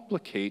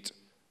complicate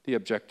the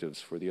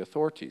objectives for the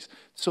authorities.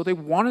 So they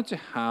wanted to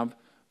have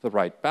the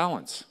right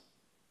balance.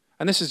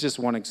 And this is just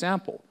one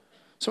example.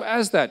 So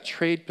as that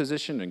trade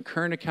position and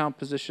current account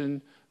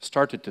position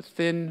started to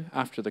thin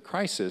after the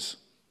crisis,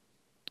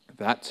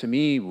 that to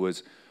me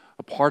was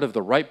a part of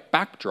the right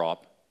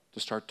backdrop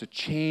to start to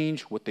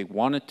change what they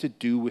wanted to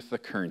do with the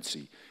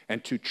currency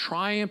and to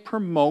try and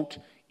promote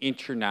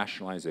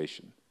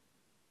internationalization.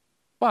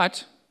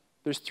 But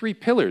there's 3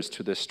 pillars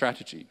to this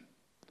strategy.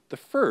 The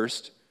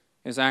first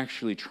is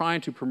actually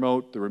trying to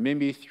promote the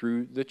renminbi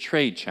through the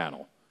trade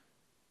channel,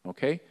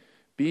 okay?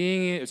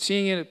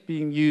 Seeing it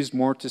being used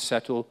more to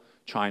settle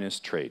China's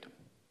trade.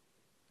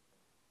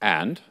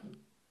 And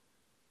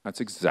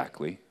that's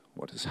exactly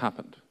what has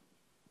happened.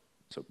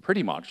 So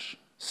pretty much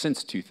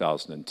since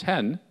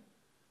 2010,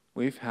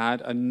 we've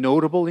had a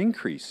notable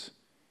increase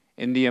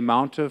in the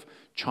amount of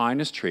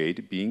China's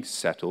trade being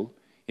settled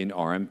in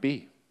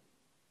RMB.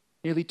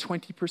 Nearly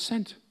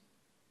 20%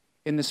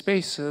 in the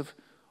space of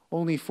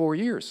only 4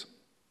 years.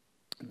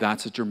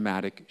 That's a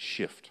dramatic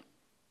shift.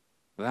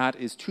 That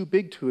is too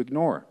big to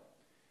ignore.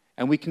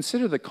 And we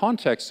consider the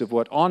context of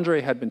what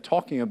André had been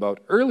talking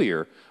about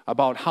earlier,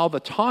 about how the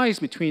ties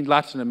between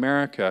Latin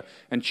America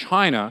and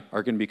China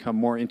are going to become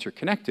more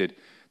interconnected,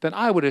 then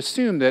I would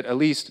assume that, at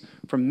least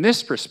from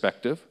this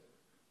perspective,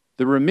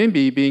 the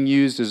renminbi being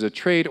used as a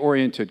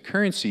trade-oriented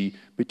currency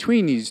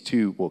between these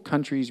two,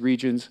 countries,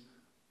 regions,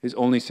 is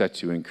only set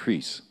to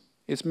increase.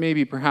 It's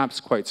maybe perhaps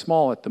quite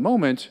small at the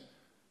moment,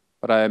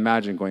 but I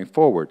imagine going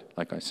forward,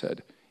 like I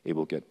said, it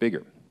will get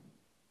bigger.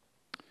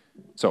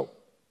 So,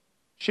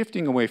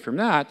 shifting away from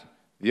that,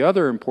 the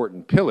other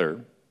important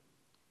pillar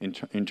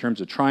in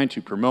terms of trying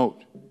to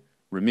promote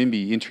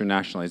renminbi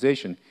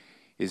internationalization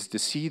is to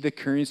see the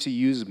currency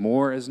used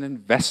more as an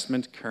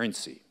investment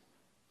currency.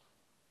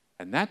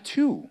 And that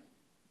too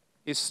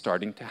is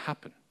starting to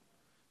happen,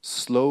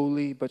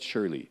 slowly but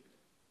surely.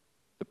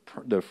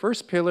 The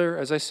first pillar,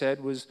 as I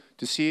said, was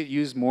to see it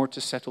used more to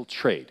settle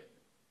trade.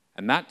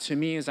 And that to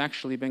me has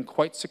actually been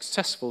quite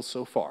successful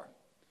so far.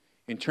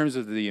 In terms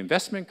of the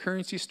investment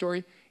currency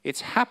story,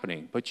 it's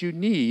happening, but you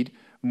need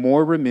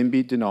more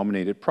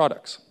renminbi-denominated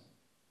products.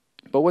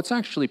 But what's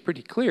actually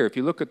pretty clear, if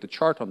you look at the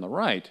chart on the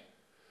right,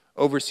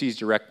 overseas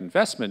direct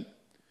investment,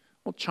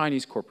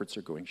 Chinese corporates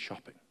are going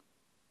shopping.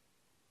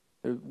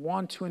 They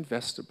want to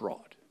invest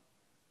abroad.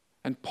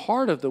 And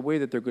part of the way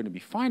that they're going to be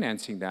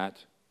financing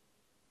that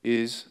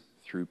is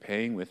through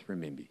paying with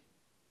renminbi.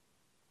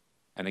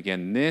 And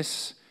again,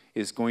 this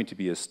is going to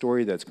be a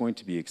story that's going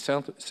to be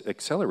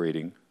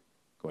accelerating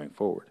going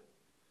forward.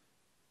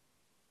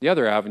 The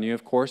other avenue,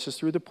 of course, is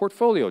through the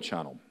portfolio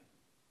channel.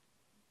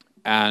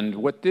 And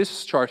what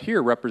this chart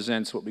here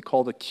represents what we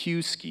call the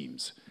Q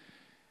schemes.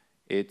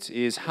 It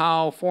is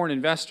how foreign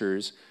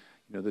investors,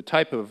 the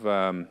type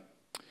of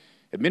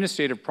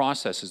administrative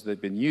processes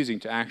they've been using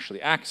to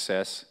actually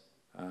access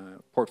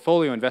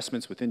portfolio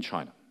investments within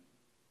China.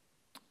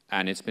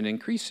 And it's been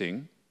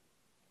increasing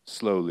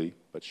slowly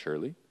but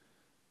surely.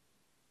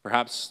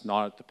 Perhaps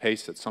not at the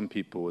pace that some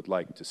people would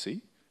like to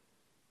see,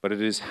 but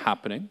it is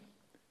happening.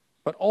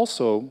 But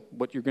also,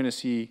 what you're going to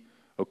see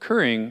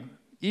occurring,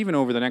 even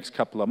over the next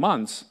couple of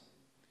months,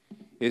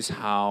 is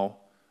how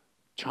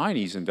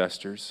Chinese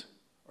investors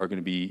are going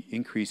to be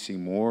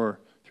increasing more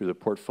through the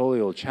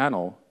portfolio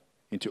channel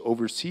into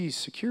overseas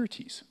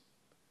securities.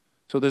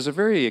 So there's a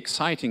very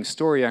exciting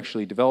story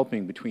actually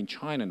developing between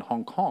China and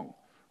Hong Kong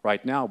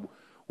right now,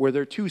 where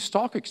their 2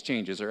 stock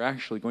exchanges are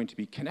actually going to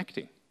be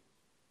connecting.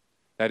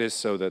 That is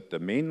so that the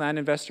mainland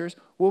investors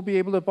will be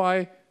able to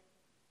buy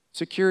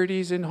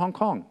securities in Hong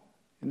Kong,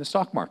 in the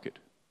stock market,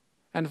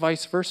 and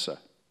vice versa.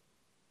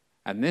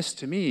 And this,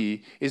 to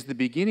me, is the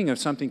beginning of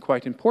something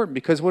quite important,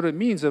 because what it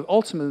means is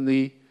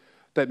ultimately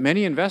that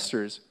many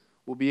investors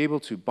will be able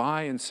to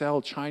buy and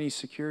sell Chinese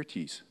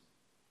securities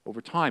over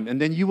time.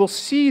 And then you will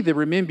see the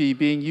renminbi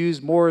being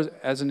used more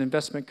as an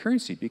investment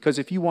currency, because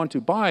if you want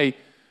to buy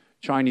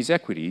Chinese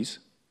equities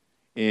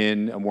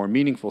in a more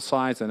meaningful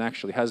size than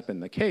actually has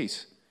been the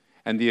case,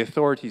 and the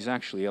authorities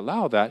actually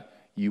allow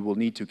that, you will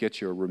need to get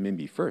your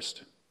renminbi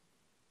first.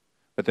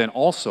 But then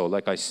also,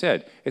 like I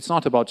said, it's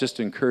not about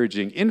just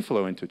encouraging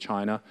inflow into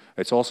China,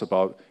 it's also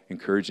about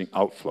encouraging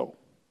outflow,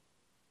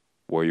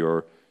 where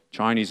your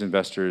Chinese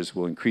investors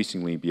will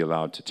increasingly be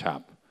allowed to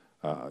tap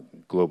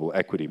global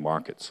equity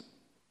markets.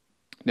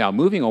 Now,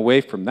 moving away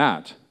from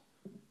that,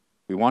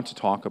 we want to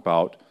talk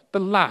about the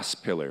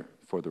last pillar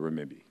for the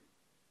renminbi,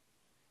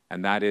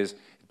 and that is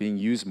being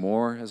used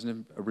more as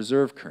a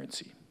reserve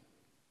currency.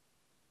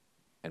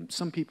 And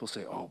some people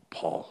say, oh,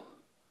 Paul,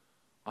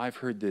 I've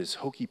heard this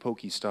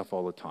hokey-pokey stuff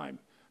all the time,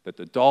 that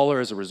the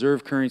dollar as a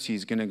reserve currency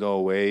is going to go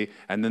away,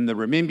 and then the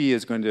renminbi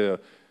is going to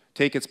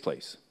take its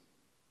place.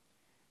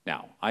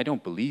 Now, I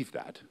don't believe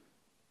that,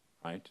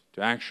 right?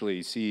 To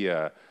actually see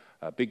a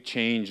big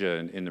change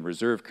in the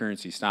reserve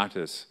currency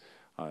status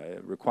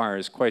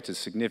requires quite a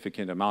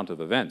significant amount of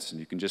events. And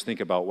you can just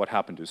think about what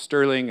happened to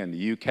sterling and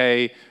the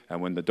UK,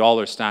 and when the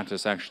dollar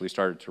status actually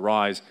started to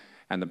rise,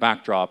 and the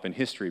backdrop and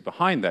history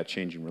behind that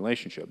changing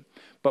relationship.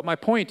 But my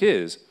point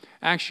is,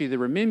 actually the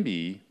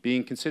renminbi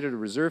being considered a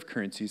reserve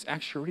currency is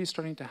actually already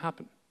starting to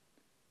happen.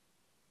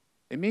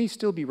 It may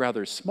still be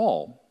rather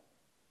small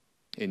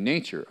in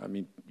nature. I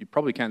mean, you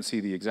probably can't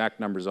see the exact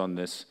numbers on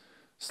this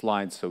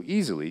slide so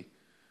easily,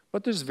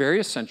 but there's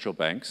various central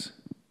banks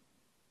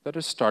that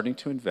are starting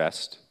to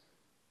invest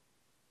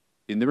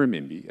in the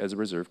renminbi as a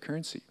reserve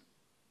currency.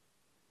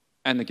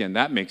 And again,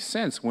 that makes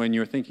sense when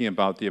you're thinking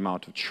about the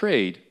amount of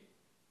trade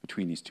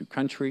between these two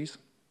countries,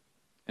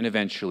 and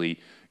eventually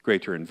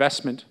greater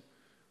investment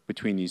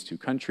between these two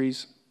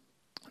countries,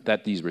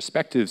 that these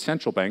respective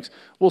central banks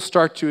will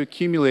start to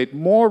accumulate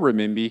more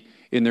renminbi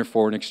in their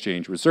foreign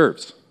exchange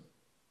reserves.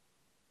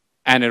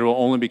 And it will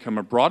only become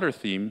a broader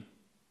theme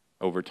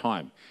over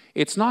time.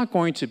 It's not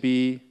going to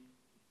be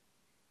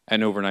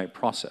an overnight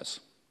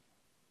process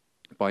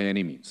by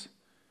any means.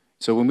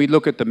 So when we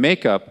look at the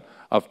makeup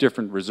of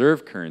different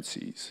reserve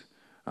currencies,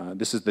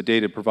 this is the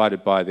data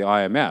provided by the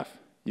IMF,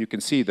 you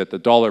can see that the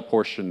dollar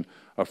portion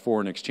of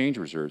foreign exchange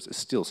reserves is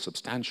still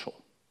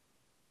substantial.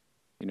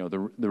 You know, the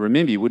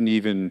renminbi wouldn't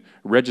even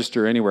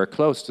register anywhere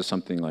close to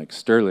something like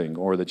sterling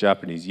or the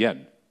Japanese yen.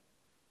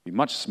 It'd be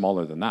much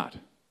smaller than that.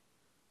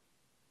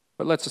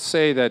 But let's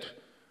say that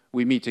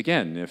we meet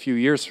again in a few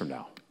years from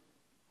now.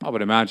 I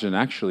would imagine,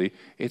 actually,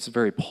 it's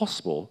very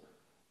possible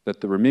that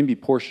the renminbi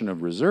portion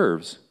of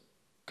reserves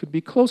could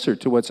be closer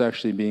to what's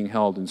actually being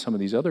held in some of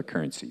these other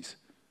currencies,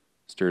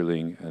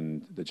 sterling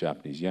and the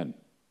Japanese yen.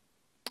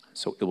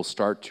 So it will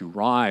start to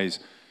rise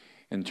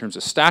in terms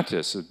of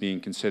status of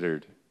being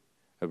considered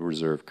a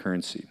reserve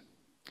currency.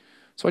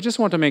 So I just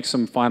want to make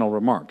some final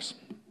remarks.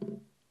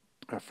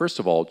 First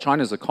of all,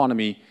 China's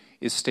economy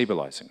is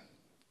stabilizing.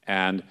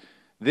 And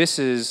this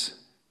is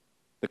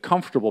the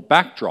comfortable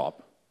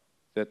backdrop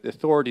that the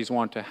authorities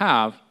want to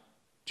have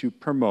to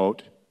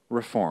promote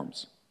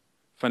reforms,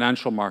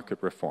 financial market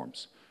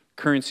reforms,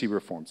 currency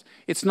reforms.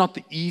 It's not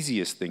the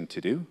easiest thing to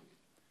do.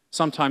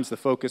 Sometimes the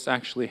focus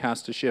actually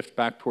has to shift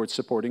back towards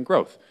supporting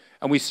growth.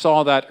 And we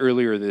saw that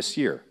earlier this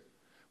year,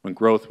 when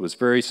growth was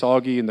very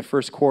soggy in the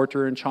first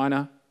quarter in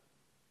China.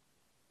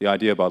 The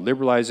idea about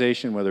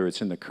liberalization, whether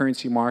it's in the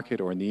currency market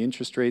or in the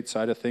interest rate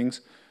side of things,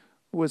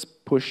 was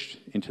pushed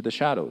into the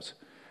shadows.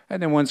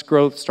 And then once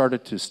growth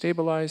started to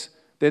stabilize,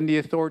 then the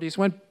authorities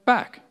went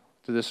back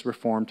to this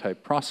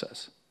reform-type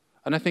process.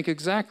 And I think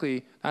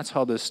exactly that's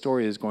how this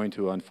story is going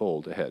to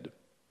unfold ahead.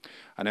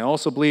 And I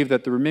also believe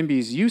that the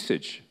renminbi's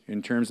usage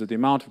in terms of the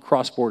amount of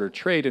cross-border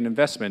trade and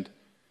investment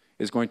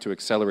is going to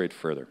accelerate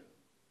further.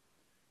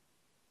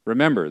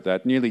 Remember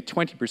that nearly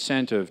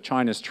 20% of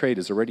China's trade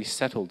is already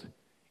settled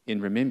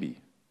in renminbi,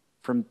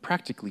 from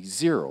practically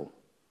zero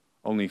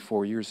only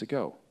 4 years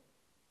ago.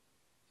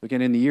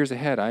 Again, in the years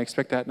ahead, I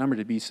expect that number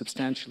to be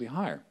substantially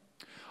higher.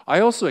 I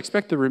also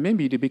expect the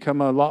renminbi to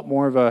become a lot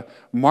more of a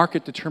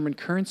market-determined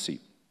currency.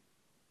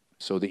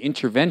 So the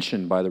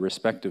intervention by the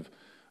respective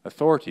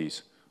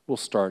authorities will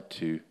start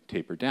to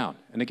taper down.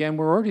 And again,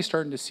 we're already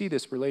starting to see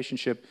this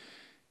relationship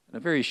in a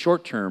very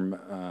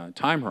short-term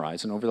time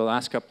horizon over the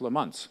last couple of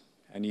months.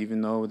 And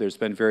even though there's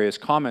been various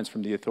comments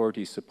from the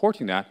authorities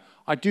supporting that,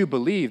 I do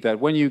believe that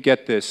when you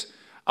get this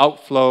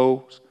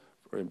outflow,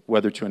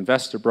 whether to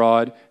invest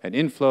abroad, and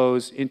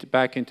inflows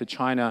back into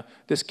China,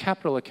 this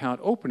capital account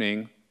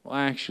opening will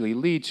actually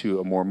lead to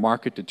a more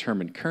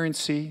market-determined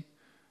currency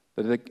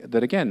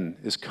that, again,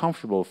 is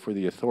comfortable for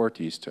the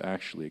authorities to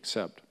actually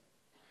accept.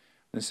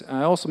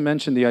 I also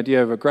mentioned the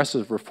idea of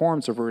aggressive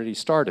reforms have already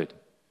started,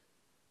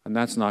 and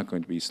that's not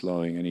going to be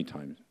slowing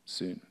anytime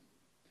soon.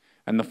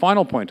 And the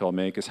final point I'll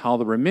make is how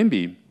the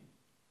renminbi,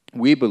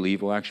 we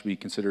believe, will actually be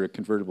considered a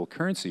convertible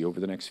currency over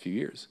the next few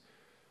years.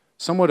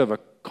 Somewhat of a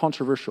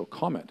controversial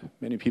comment.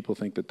 Many people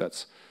think that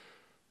that's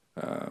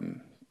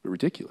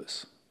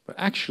ridiculous. But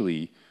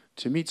actually,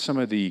 to meet some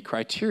of the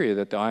criteria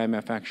that the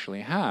IMF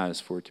actually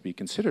has for it to be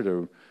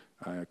considered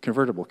a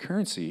convertible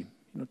currency,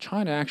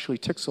 China actually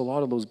ticks a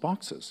lot of those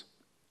boxes.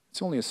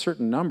 It's only a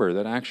certain number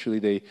that actually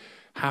they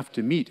have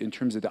to meet in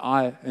terms of the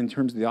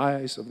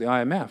eyes of the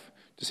IMF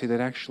to say that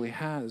actually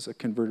has a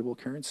convertible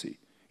currency.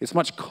 It's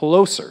much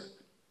closer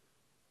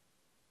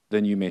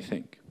than you may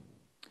think.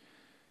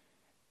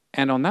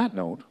 And on that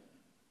note,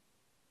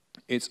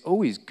 it's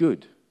always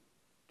good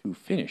to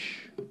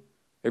finish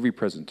every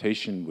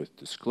presentation with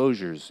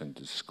disclosures and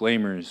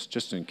disclaimers,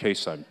 just in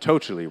case I'm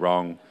totally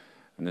wrong,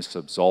 and this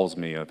absolves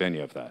me of any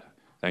of that.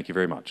 Thank you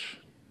very much.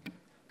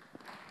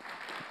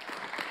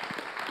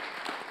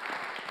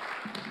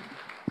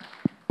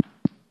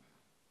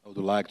 I would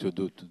like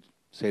to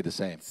say the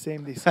same.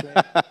 Same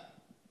disclaimer.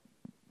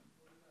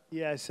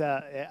 Yes,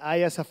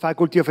 I, as a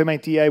faculty of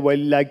MIT, I would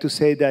like to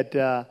say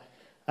that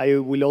I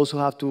will also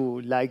have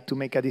to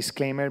make a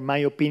disclaimer. My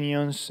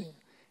opinions,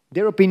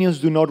 their opinions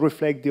do not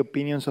reflect the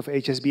opinions of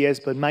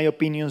HSBS, but my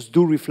opinions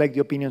do reflect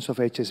the opinions of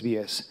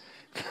HSBS.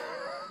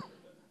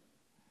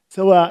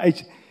 So I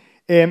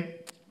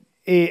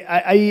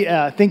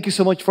thank you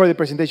so much for the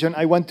presentation.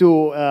 I want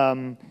to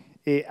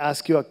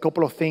ask you a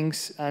couple of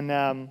things.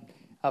 And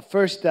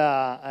first,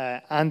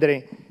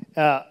 André,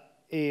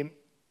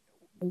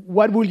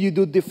 what will you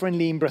do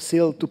differently in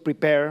Brazil to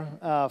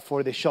prepare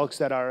for the shocks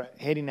that are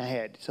heading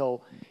ahead?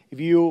 So if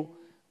you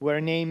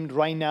were named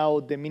right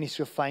now the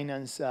Ministry of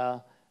Finance,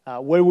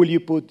 where will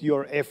you put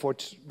your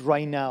efforts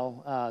right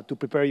now to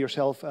prepare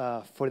yourself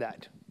for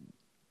that?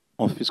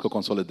 On fiscal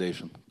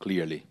consolidation,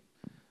 clearly.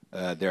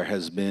 There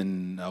has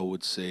been, I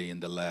would say, in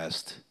the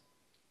last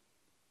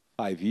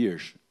 5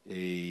 years,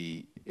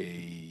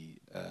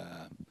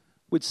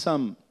 with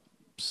some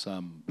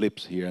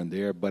blips here and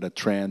there, but a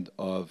trend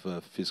of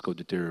fiscal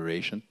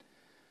deterioration,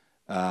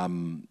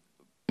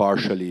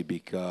 partially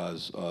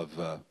because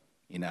of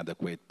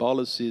inadequate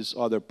policies,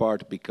 other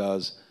part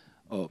because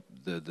of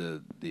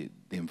the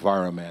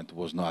environment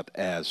was not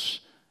as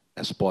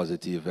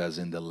positive as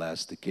in the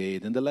last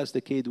decade. In the last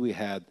decade, we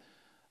had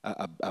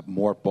a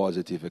more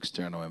positive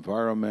external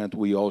environment.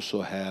 We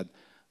also had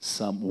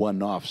some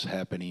one-offs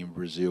happening in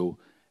Brazil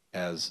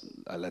as,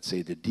 let's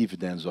say, the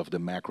dividends of the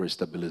macro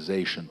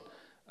stabilization.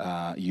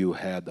 You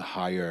had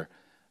higher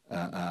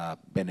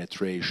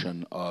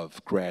penetration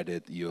of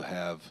credit. You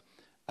have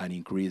an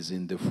increase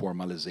in the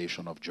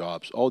formalization of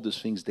jobs. All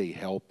these things, they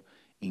help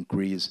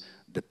increase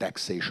the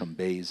taxation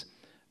base.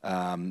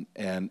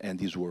 And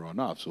these were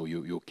enough. So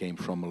you came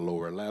from a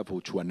lower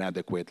level to an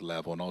adequate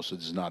level, and also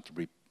it's not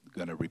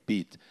going to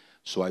repeat.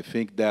 So I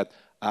think that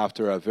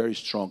after a very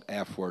strong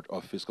effort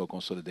of fiscal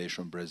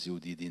consolidation Brazil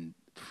did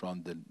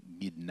from the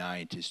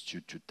mid-90s to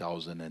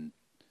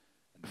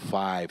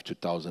 2005,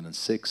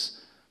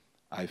 2006,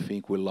 I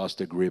think we lost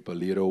the grip a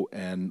little,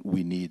 and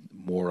we need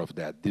more of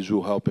that. This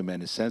will help in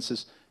many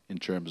senses in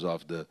terms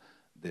of the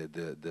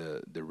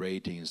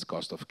ratings,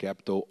 cost of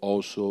capital,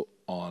 also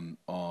on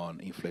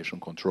inflation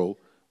control,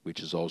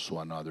 which is also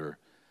another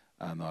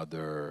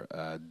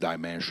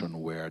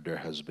dimension where there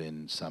has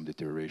been some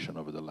deterioration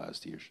over the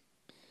last years.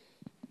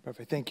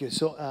 Perfect, thank you.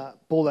 So,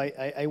 Paul,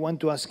 I want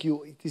to ask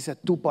you, it is a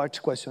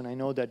two-part question. I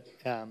know that,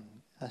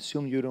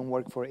 assume you don't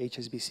work for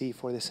HSBC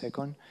for the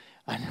second.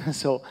 And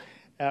so,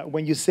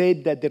 when you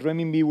said that the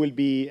renminbi will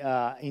be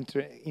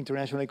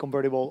internationally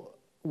convertible,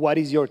 what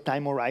is your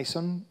time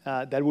horizon?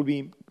 That would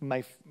be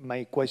my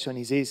question.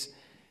 Is this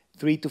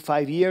 3 to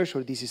 5 years,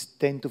 or this is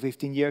 10 to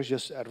 15 years,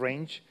 just a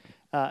range?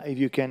 If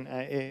you can,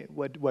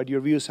 what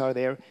your views are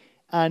there.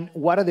 And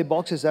what are the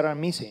boxes that are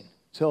missing?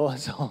 So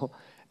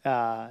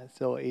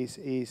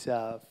is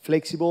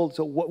flexible.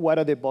 So what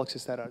are the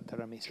boxes that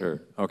are missing?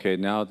 Sure. Okay.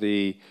 Now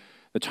the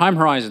time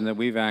horizon that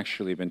we've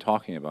actually been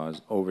talking about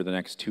is over the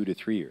next 2 to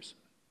 3 years,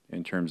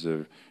 in terms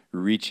of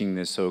reaching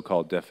this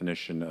so-called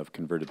definition of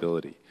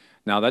convertibility.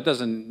 Now that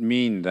doesn't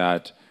mean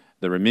that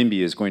the renminbi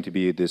is going to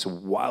be this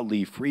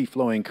wildly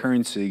free-flowing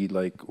currency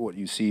like what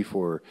you see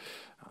for,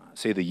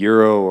 say, the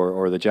euro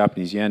or the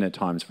Japanese yen at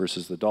times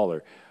versus the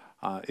dollar.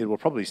 It will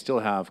probably still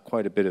have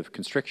quite a bit of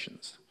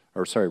restrictions.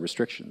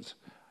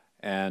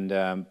 And,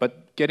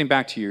 but getting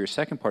back to your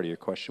second part of your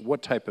question,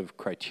 what type of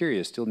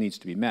criteria still needs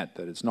to be met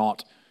that it's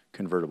not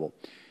convertible?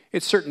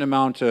 It's a certain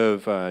amount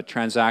of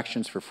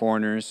transactions for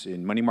foreigners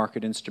in money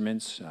market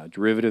instruments,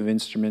 derivative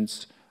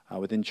instruments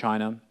within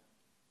China.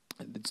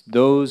 It's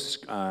those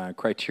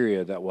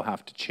criteria that will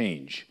have to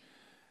change.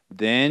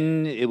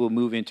 Then it will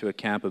move into a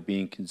camp of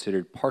being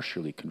considered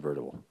partially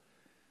convertible.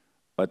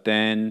 But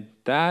then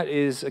that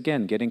is,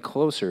 again, getting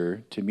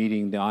closer to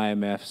meeting the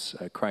IMF's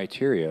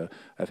criteria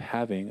of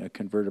having a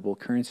convertible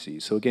currency.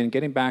 So again,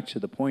 getting back to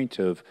the point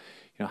of,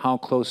 how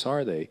close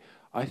are they?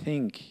 I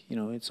think,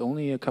 it's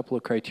only a couple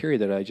of criteria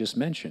that I just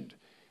mentioned.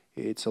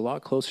 It's a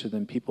lot closer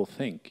than people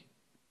think.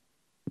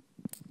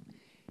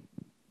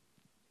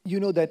 You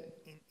know that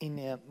in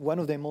one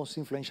of the most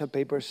influential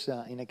papers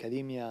in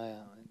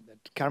academia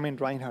that Carmen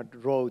Reinhardt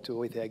wrote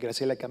with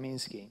Graciela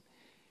Kaminsky,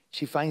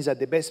 she finds that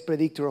the best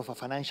predictor of a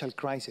financial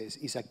crisis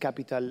is a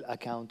capital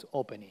account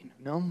opening,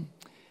 no?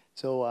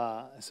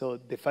 So, so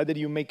the fact that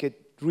you make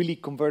it really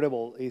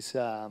convertible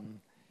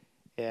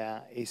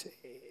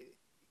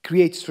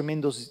creates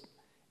tremendous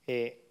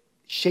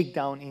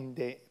shakedown in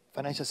the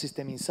financial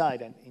system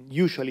inside, and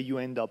usually you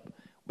end up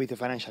with a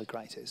financial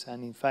crisis.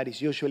 And in fact,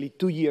 it's usually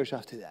 2 years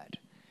after that.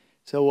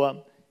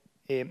 So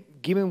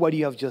given what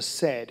you have just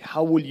said,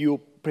 how will you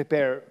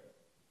prepare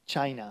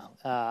China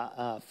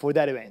for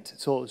that event?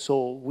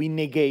 So we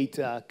negate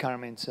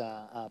Carmen's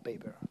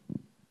paper.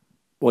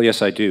 Well,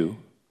 yes, I do,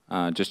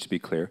 just to be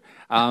clear.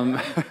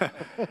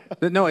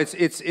 But no,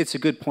 it's a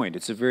good point.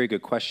 It's a very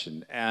good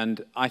question.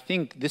 And I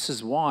think this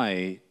is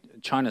why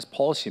China's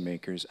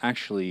policymakers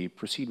actually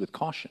proceed with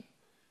caution,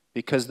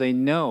 because they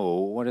know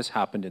what has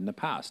happened in the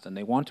past, and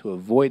they want to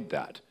avoid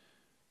that,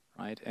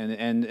 right?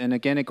 And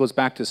again, it goes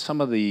back to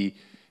some of the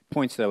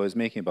points that I was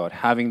making about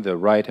having the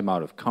right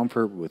amount of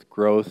comfort with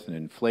growth and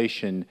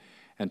inflation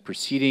and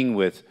proceeding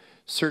with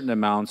certain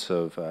amounts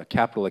of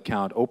capital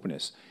account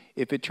openness.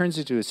 If it turns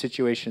into a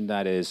situation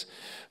that is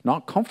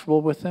not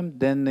comfortable with them,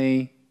 then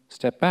they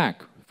step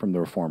back from the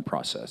reform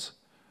process.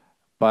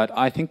 But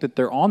I think that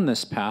they're on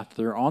this path,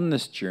 they're on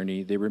this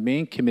journey, they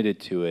remain committed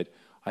to it.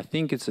 I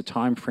think it's a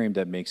time frame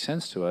that makes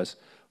sense to us,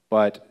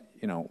 but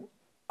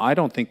I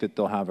don't think that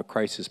they'll have a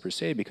crisis per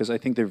se, because I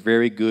think they're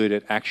very good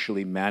at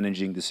actually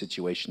managing the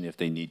situation if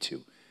they need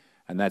to.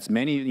 And that's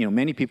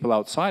many people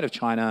outside of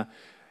China,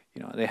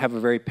 they have a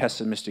very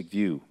pessimistic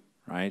view,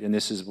 right? And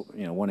this is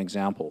one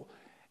example.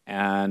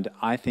 And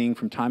I think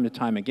from time to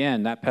time,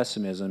 again, that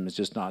pessimism has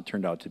just not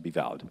turned out to be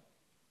valid.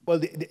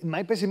 Well,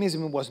 my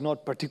pessimism was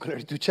not particular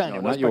to China. No,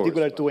 it was yours,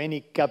 particular to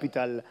any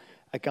capital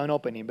account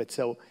opening. But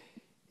so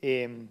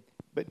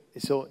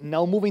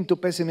now moving to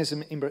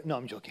pessimism no,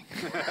 I'm joking.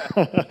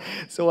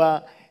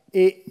 So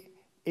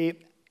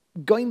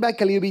going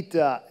back a little bit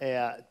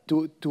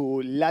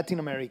to Latin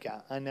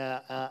America,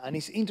 and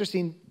it's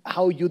interesting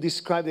how you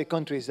describe the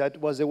countries. That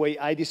was the way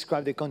I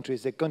described the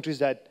countries. The countries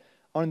that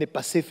are in the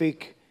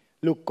Pacific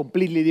look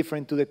completely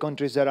different to the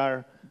countries that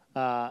are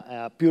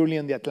purely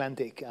on the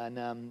Atlantic. And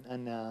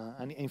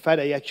in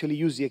fact, I actually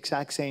use the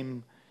exact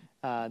same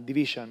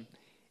division.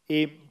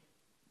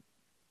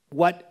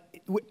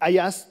 I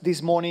asked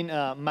this morning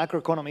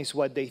macroeconomists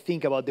what they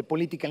think about the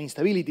political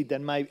instability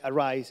that might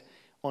arise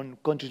on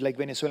countries like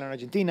Venezuela and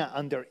Argentina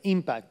and their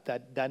impact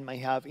that might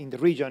have in the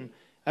region.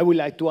 I would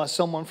like to ask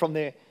someone from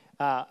the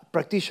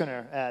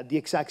practitioner the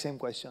exact same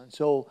question.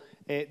 So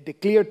the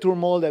clear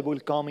turmoil that will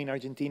come in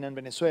Argentina and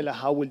Venezuela,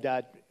 how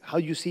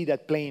do you see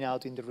that playing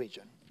out in the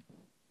region?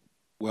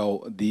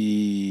 Well,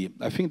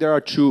 I think there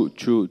are two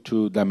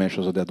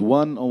dimensions of that.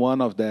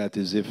 One of that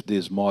is if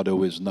this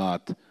model is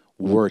not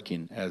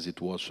working as it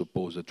was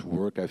supposed to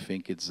work, I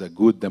think it's a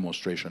good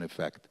demonstration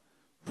effect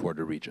for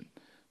the region.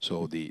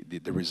 So the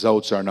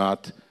results are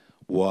not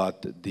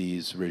what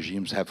these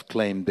regimes have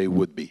claimed they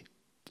would be.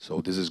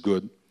 So this is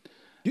good.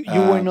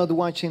 You were not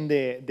watching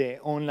the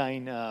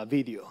online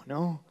video,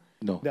 no?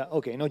 No.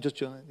 Okay, no, just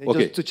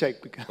okay. Just to check.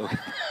 Okay.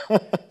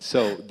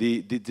 So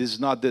this is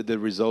not the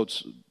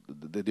results,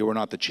 they were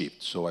not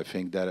achieved. So I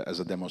think that as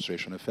a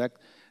demonstration effect,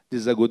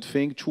 this is a good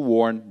thing to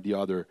warn the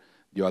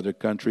other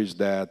countries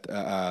that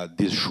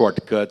these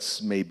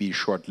shortcuts may be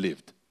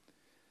short-lived.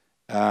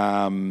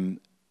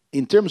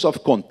 In terms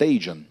of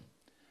contagion,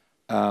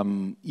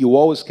 you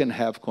always can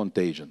have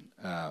contagion.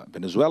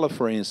 Venezuela,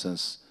 for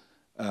instance,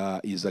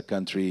 is a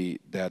country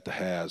that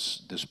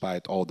has,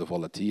 despite all the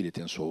volatility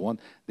and so on,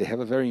 they have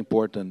a very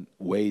important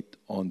weight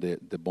on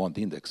the bond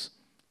index.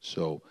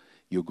 So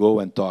you go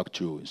and talk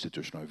to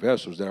institutional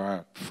investors, there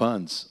are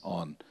funds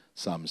on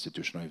some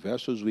institutional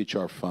investors, which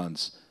are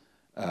funds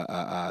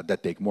that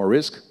take more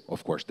risk.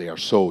 Of course, they are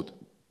sold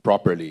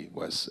properly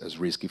as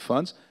risky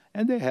funds,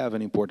 and they have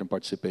an important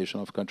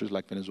participation of countries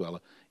like Venezuela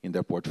in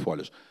their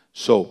portfolios.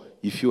 So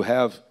if you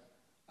have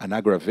an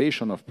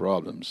aggravation of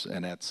problems,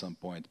 and at some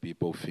point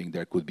people think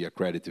there could be a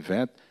credit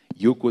event,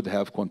 you could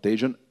have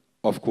contagion.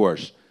 Of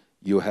course,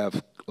 you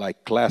have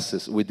like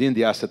classes, within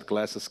the asset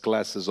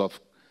classes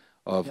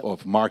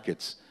of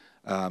markets.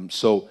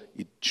 So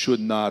it should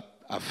not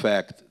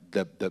affect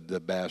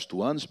the best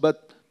ones,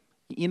 but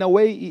in a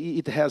way,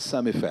 it has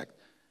some effect.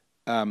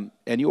 And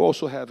you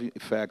also have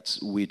effects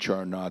which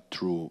are not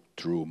through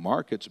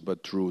markets,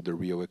 but through the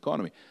real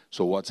economy.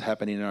 So what's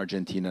happening in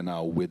Argentina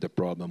now with the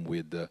problem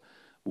with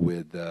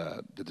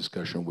the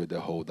discussion with the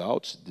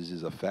holdouts, this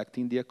is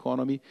affecting the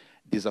economy.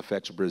 This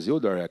affects Brazil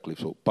directly.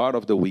 So part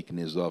of the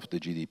weakness of the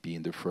GDP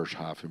in the first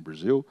half in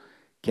Brazil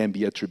can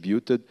be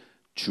attributed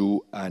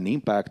to an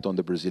impact on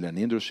the Brazilian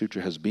industry, which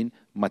has been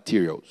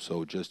material.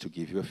 So just to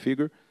give you a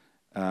figure,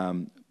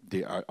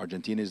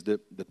 Argentina is the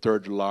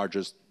third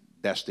largest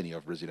destiny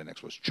of Brazilian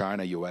exports.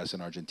 China, US,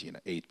 and Argentina,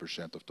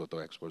 8% of total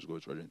exports go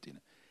to Argentina.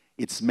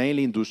 It's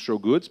mainly industrial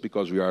goods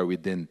because we are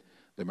within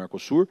the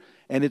Mercosur,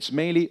 and it's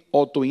mainly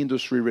auto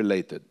industry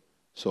related.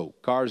 So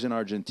cars in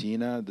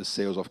Argentina, the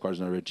sales of cars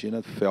in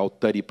Argentina fell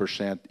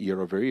 30%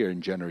 year over year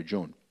in January,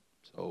 June.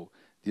 So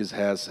this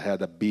has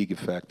had a big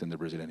effect in the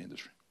Brazilian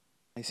industry.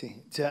 I see.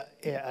 So,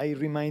 I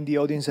remind the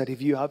audience that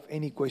if you have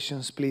any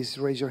questions, please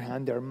raise your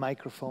hand. There are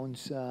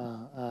microphones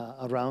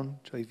around.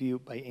 So if you,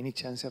 by any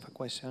chance, have a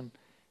question,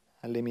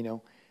 and let me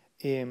know,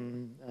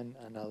 and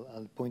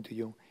I'll point to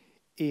you.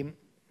 It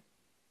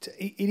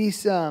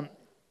is. I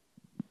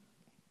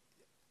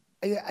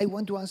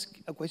want to ask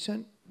a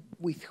question.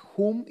 With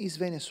whom is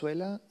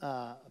Venezuela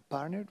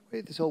partnered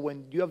with? So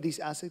when you have these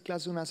asset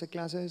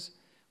classes,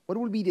 what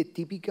will be the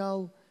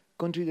typical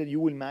country that you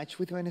will match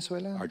with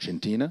Venezuela?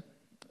 Argentina,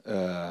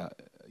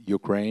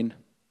 Ukraine.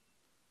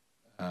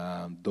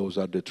 Those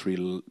are the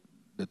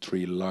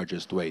three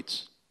largest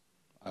weights,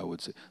 I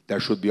would say. There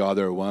should be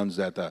other ones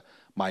that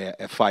my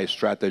FI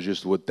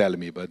strategist would tell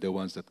me, but the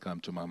ones that come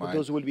to my mind.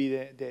 Those will be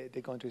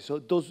the countries. So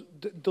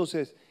those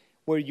is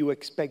where you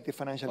expect the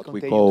financial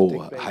contagion to take place.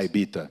 What we call high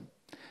beta.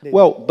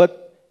 Well,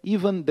 but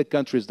even the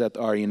countries that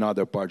are in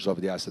other parts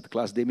of the asset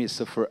class, they may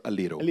suffer a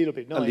little. A little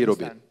bit, no, a little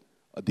bit.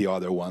 The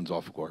other ones,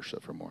 of course,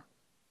 suffer more.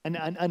 And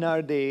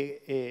are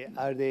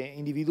the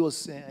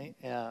individuals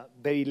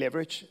very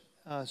leveraged?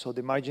 So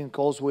the margin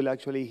calls will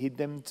actually hit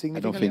them significantly?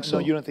 I don't think so.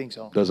 No, you don't think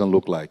so? Doesn't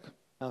look like.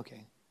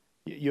 Okay.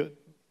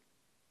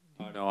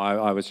 No,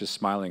 I was just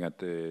smiling at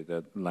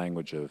the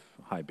language of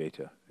high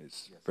beta.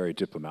 It's very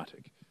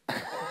diplomatic.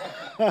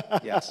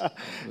 Yes,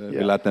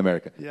 Latin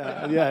America.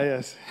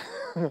 Yes.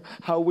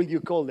 How will you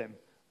call them?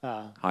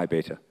 High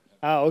beta.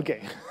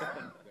 Okay.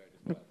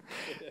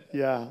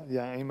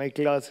 Yeah. In my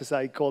classes,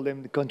 I call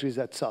them the countries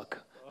that suck.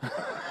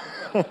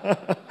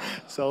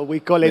 So we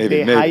call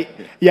it high.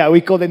 Yeah,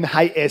 we call them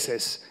high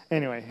S's.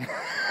 Anyway.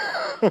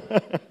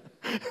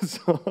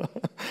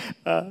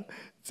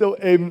 So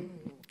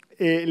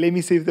let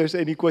me see if there's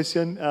any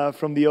question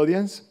from the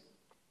audience.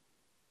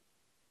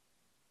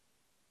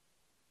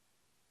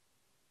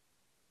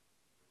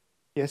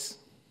 Yes.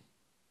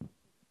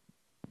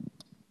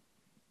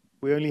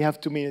 We only have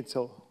 2 minutes,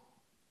 so.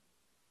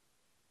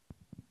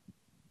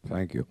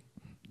 Thank you.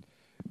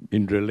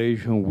 In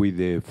relation with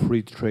the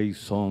free trade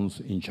zones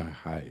in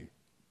Shanghai,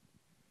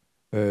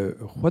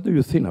 what do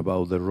you think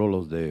about the role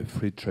of the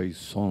free trade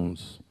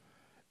zones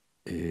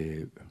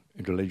in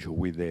relation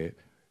with the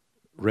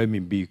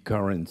renminbi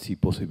currency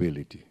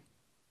possibility?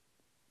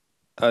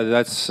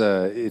 It's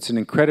an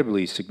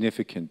incredibly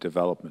significant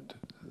development.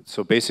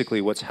 So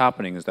basically what's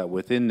happening is that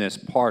within this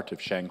part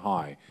of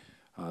Shanghai,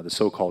 the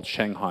so-called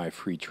Shanghai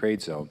Free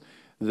Trade Zone,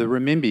 the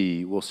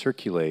renminbi will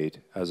circulate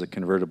as a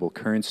convertible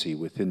currency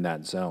within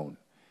that zone.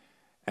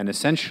 And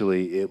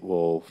essentially it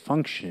will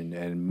function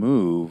and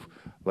move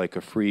like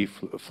a free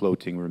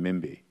floating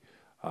renminbi,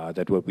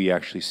 that what we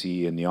actually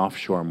see in the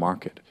offshore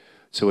market.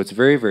 So it's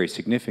very, very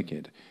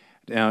significant.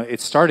 Now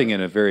it's starting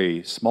in a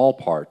very small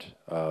part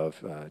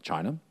of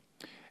China,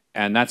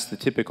 and that's the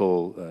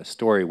typical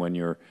story when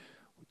you're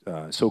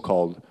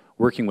so-called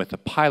working with a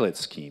pilot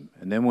scheme.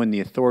 And then when the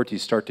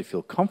authorities start to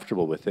feel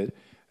comfortable with it,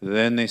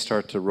 then they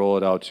start to roll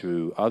it out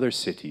to other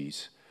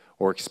cities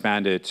or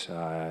expand it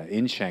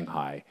in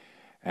Shanghai.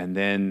 And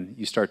then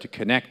you start to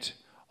connect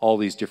all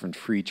these different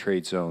free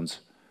trade zones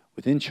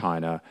within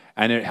China,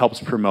 and it helps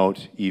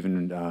promote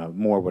even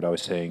more what I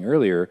was saying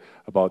earlier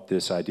about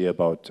this idea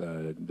about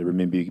the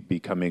renminbi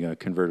becoming a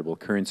convertible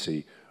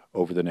currency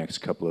over the next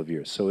couple of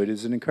years. So it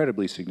is an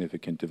incredibly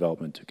significant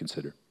development to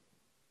consider.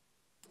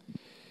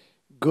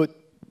 Good.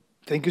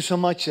 Thank you so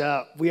much.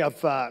 We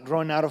have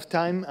run out of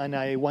time, and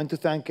I want to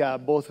thank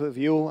both of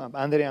you,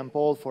 André and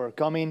Paul, for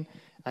coming,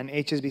 and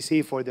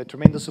HSBC for the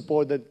tremendous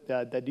support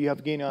that you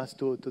have given us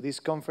to this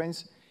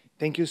conference.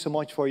 Thank you so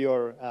much for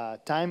your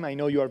time. I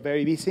know you are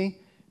very busy,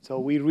 so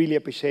we really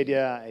appreciate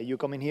you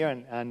coming here,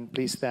 and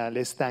please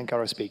let's thank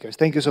our speakers.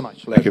 Thank you so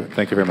much. Thank you.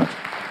 Thank you very much.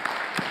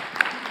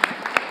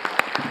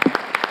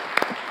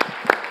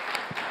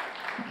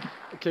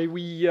 Okay,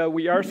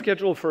 we are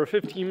scheduled for a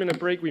 15-minute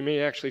break. We may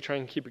actually try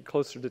and keep it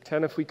closer to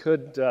 10 if we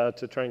could,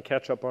 to try and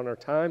catch up on our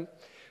time.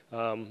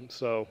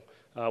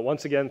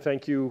 Once again,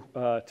 thank you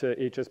to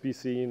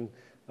HSBC and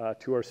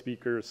to our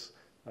speakers.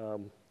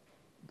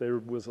 There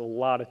was a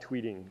lot of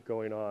tweeting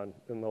going on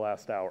in the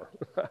last hour,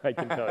 I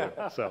can tell you.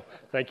 So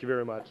thank you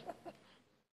very much.